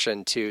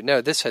connection to, no,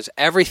 this has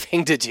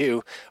everything to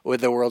do with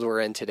the world we're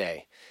in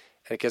today.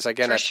 Because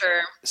again, for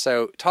sure.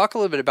 So talk a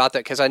little bit about that,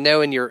 because I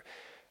know in your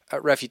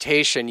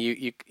refutation,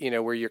 you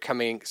where you're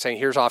coming saying,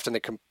 here's often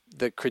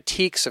the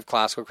critiques of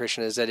classical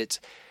Christian is that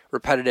it's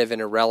repetitive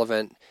and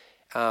irrelevant.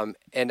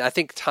 And I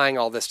think tying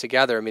all this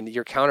together,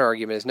 your counter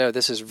argument is, no,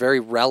 this is very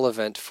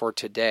relevant for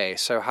today.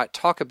 So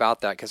talk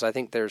about that, because I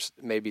think there's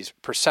maybe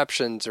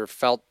perceptions or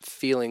felt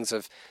feelings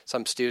of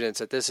some students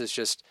that this is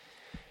just,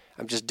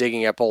 I'm just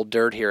digging up old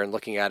dirt here and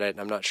looking at it,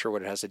 and I'm not sure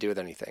what it has to do with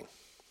anything.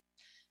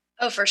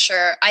 Oh, for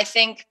sure. I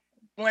think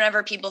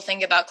whenever people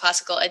think about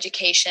classical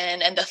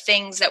education and the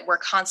things that we're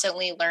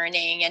constantly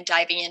learning and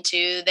diving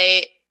into,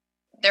 they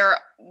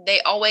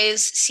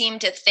always seem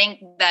to think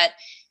that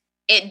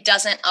it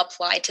doesn't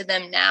apply to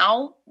them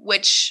now,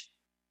 which,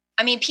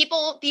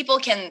 people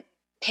can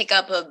pick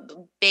up a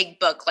big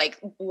book like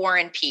War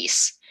and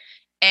Peace,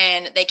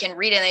 and they can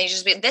read it and they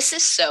just be, this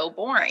is so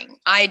boring.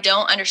 I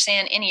don't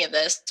understand any of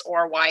this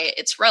or why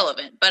it's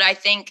relevant. But I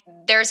think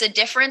there's a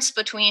difference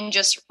between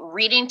just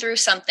reading through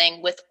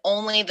something with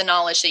only the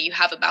knowledge that you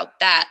have about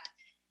that,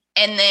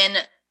 and then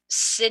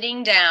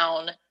sitting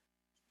down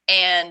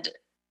and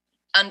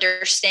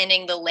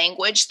understanding the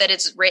language that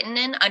it's written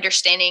in,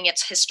 understanding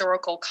its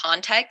historical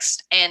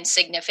context and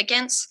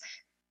significance,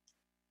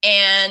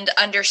 and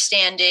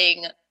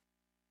understanding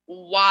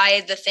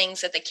why the things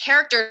that the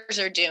characters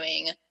are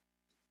doing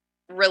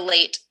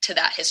relate to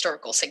that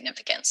historical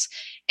significance.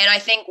 And I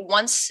think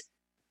once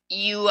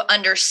you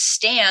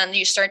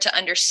start to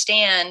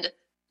understand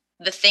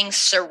the things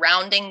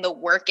surrounding the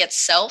work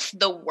itself,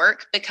 the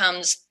work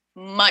becomes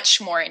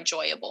much more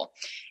enjoyable.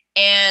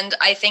 And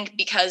I think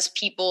because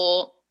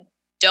people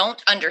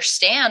don't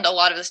understand a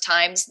lot of the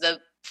times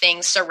the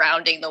things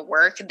surrounding the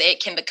work,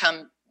 it can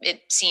become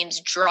it seems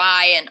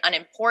dry and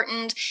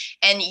unimportant,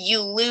 and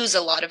you lose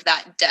a lot of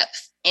that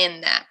depth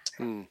in that.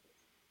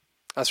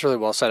 That's really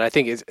well said. I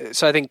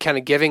think kind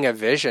of giving a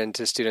vision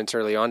to students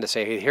early on to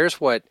say, hey,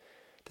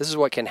 this is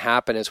what can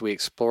happen as we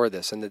explore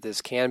this, and that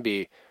this can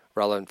be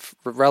relevant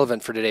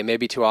for today.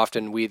 Maybe too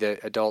often we, the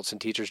adults and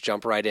teachers,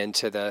 jump right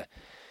into the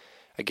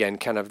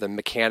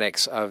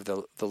mechanics of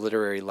the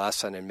literary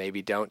lesson, and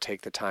maybe don't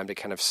take the time to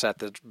kind of set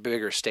the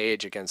bigger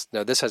stage against,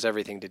 no, this has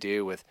everything to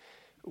do with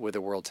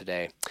the world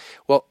today.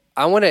 Well,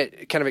 I want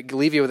to kind of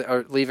leave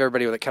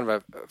everybody with a kind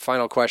of a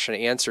final question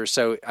and answer.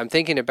 So I'm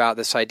thinking about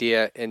this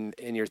idea in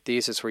your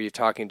thesis where you're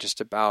talking just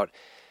about,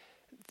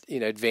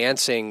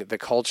 advancing the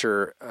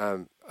culture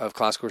of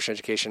classical Christian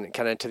education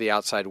kind of into the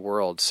outside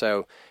world.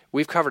 So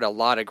we've covered a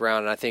lot of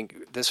ground, and I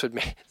think this would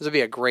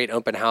be a great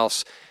open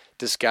house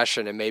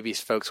discussion, and maybe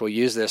folks will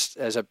use this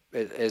as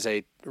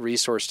a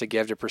resource to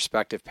give to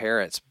prospective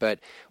parents. But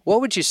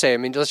what would you say? I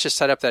mean, let's just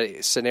set up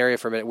that scenario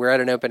for a minute. We're at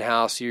an open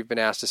house. You've been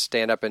asked to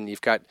stand up, and you've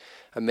got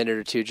a minute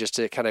or two just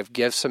to kind of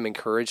give some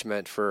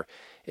encouragement for,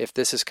 if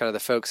this is kind of the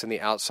folks in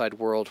the outside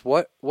world,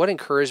 what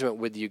encouragement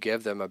would you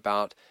give them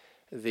about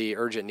the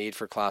urgent need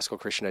for classical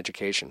Christian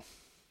education?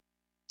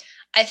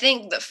 I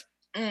think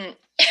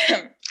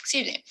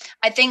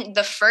I think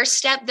the first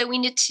step that we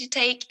need to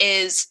take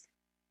is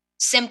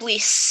simply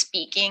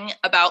speaking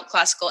about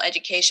classical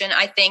education.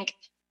 I think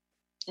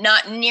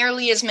not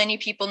nearly as many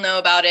people know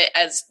about it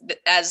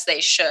as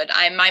they should.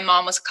 My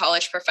mom was a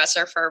college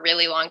professor for a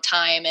really long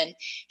time, and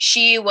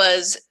she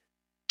was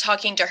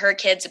talking to her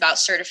kids about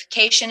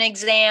certification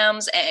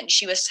exams, and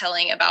she was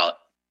telling about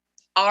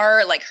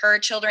her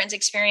children's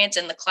experience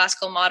in the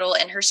classical model,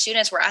 and her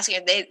students were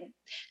asking,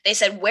 they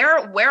said,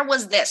 where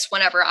was this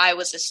whenever I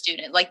was a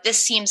student? Like,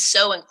 this seems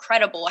so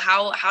incredible.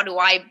 How do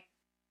I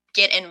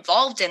get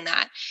involved in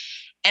that?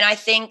 And I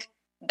think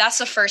that's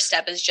the first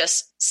step, is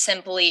just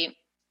simply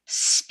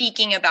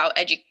speaking about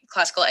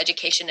classical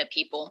education to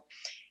people.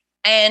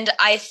 And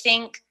I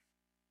think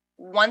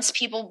once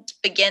people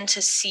begin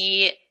to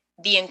see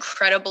the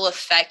incredible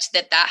effect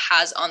that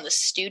has on the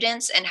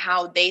students and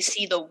how they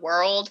see the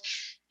world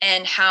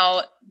and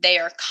how they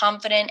are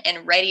confident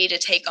and ready to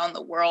take on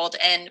the world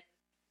and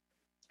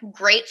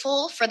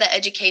grateful for the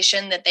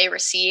education that they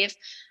receive.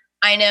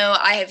 I know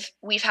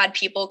we've had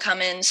people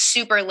come in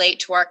super late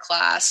to our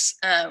class,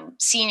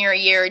 senior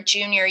year,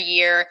 junior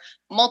year,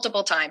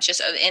 multiple times,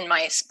 just in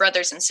my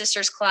brothers and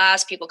sisters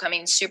class, people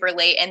coming super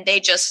late, and they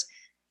just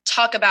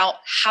talk about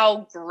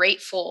how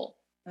grateful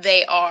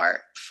they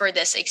are for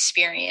this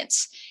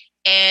experience.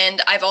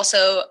 And I've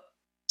also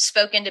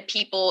spoken to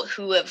people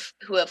who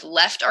have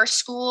left our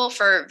school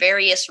for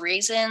various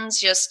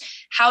reasons. Just,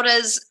 how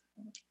does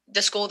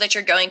the school that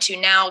you're going to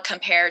now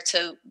compare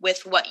to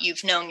with what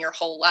you've known your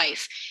whole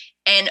life?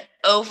 And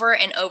over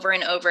and over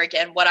and over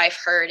again, what I've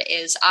heard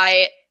is,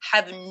 I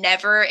have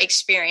never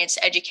experienced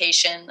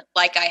education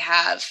like I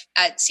have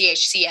at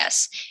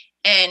CHCS,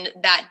 and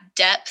that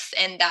depth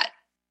and that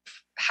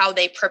how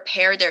they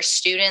prepare their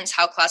students,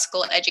 how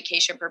classical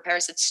education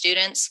prepares its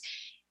students.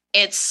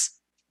 It's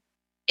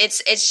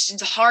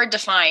hard to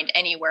find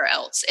anywhere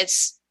else.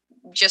 It's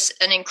just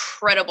an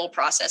incredible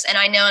process. And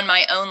I know in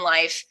my own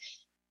life,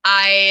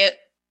 I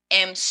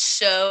am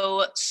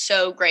so,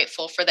 so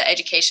grateful for the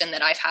education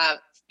that I've had,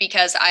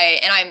 because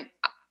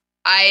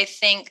I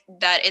think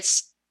that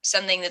it's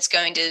something that's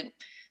going to,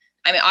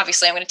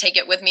 obviously I'm going to take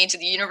it with me to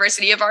the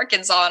University of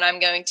Arkansas, and I'm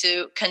going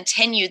to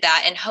continue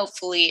that and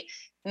hopefully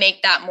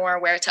make that more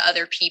aware to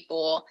other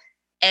people,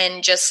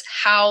 and just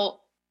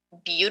how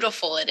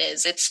beautiful it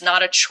is. It's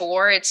not a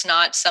chore. It's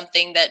not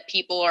something that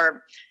people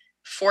are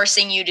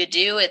forcing you to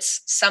do.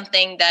 It's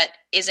something that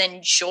is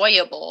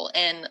enjoyable,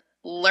 and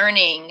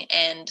learning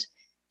and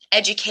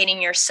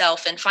educating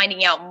yourself and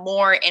finding out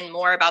more and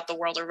more about the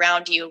world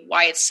around you,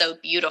 why it's so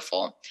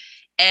beautiful.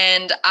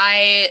 And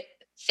I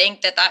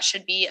think that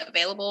should be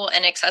available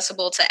and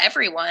accessible to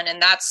everyone. And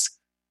that's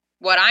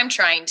what I'm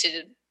trying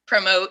to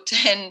promote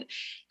and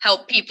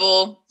help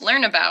people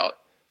learn about.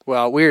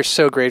 Well, we are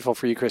so grateful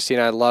for you,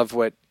 Christina. I love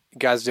what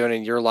God's doing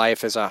in your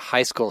life as a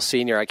high school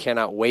senior. I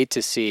cannot wait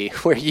to see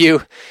where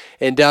you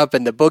end up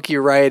and the book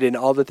you write and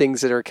all the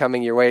things that are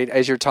coming your way.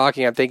 As you're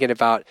talking, I'm thinking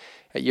about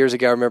years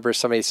ago, I remember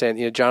somebody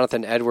saying,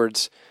 Jonathan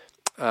Edwards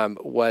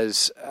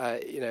was,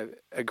 a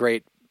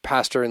great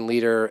pastor and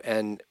leader,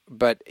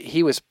 but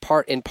he was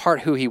in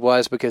part who he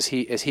was because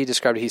as he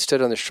described it, he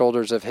stood on the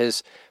shoulders of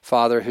his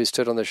father, who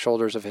stood on the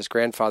shoulders of his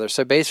grandfather.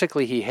 So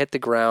basically, he hit the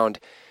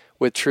ground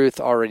with truth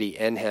already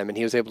in him, and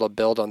he was able to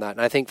build on that. And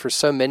I think for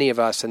so many of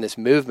us in this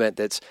movement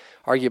that's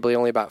arguably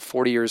only about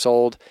 40 years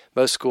old,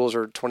 most schools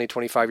are 20,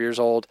 25 years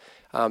old,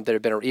 that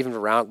have been even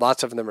around.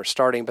 Lots of them are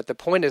starting. But the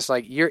point is,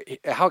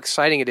 how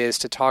exciting it is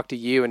to talk to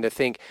you and to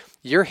think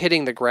you're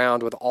hitting the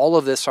ground with all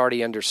of this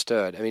already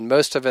understood. I mean,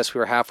 most of us, we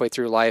were halfway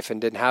through life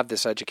and didn't have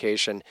this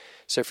education.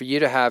 So for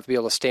you to be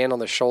able to stand on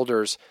the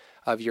shoulders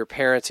of your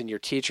parents and your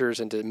teachers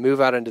and to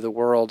move out into the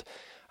world,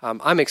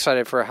 I'm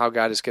excited for how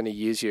God is going to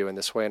use you in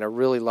this way. And I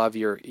really love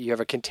you have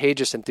a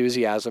contagious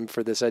enthusiasm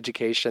for this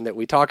education that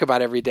we talk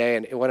about every day.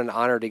 And what an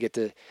honor to get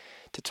to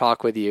to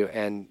talk with you,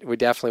 and we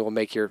definitely will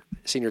make your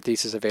senior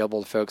thesis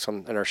available to folks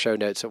in our show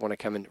notes that want to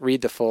come and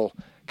read the full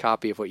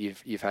copy of what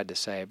you've had to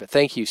say. But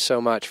thank you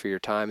so much for your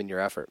time and your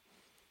effort.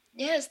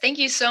 Yes, thank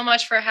you so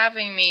much for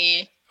having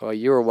me. Well,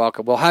 you are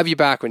welcome. We'll have you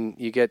back when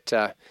you get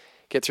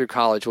through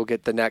college. We'll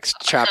get the next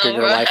chapter in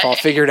your life all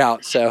figured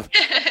out. So,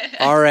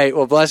 all right.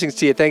 Well, blessings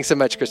to you. Thanks so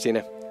much,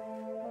 Christina.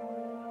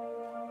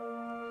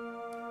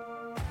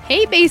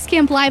 Hey,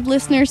 Basecamp Live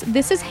listeners.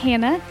 This is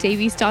Hannah,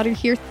 Davey's daughter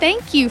here.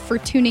 Thank you for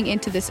tuning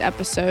into this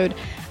episode.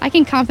 I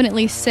can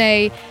confidently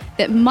say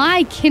that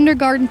my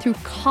kindergarten through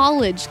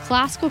college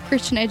classical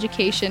Christian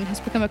education has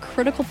become a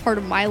critical part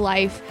of my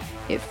life.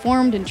 It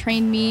formed and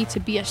trained me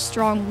to be a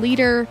strong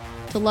leader,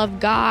 to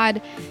love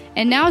God.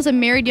 And now as a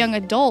married young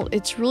adult,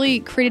 it's really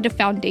created a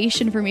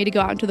foundation for me to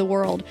go out into the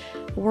world,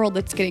 a world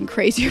that's getting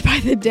crazier by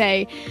the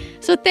day.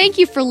 So thank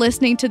you for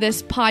listening to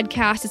this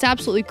podcast. It's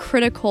absolutely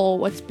critical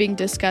what's being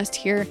discussed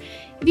here.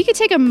 If you could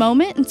take a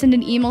moment and send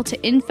an email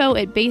to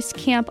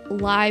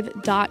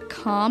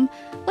info@basecamplive.com.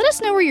 Let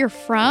us know where you're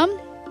from,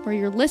 where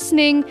you're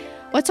listening,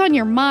 what's on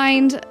your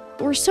mind.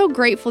 We're so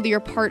grateful that you're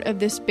part of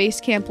this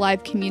Basecamp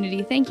Live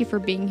community. Thank you for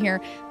being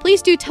here.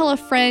 Please do tell a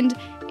friend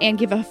and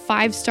give a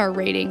 5-star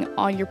rating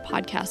on your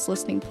podcast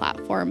listening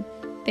platform.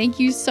 Thank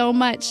you so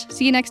much.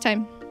 See you next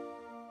time.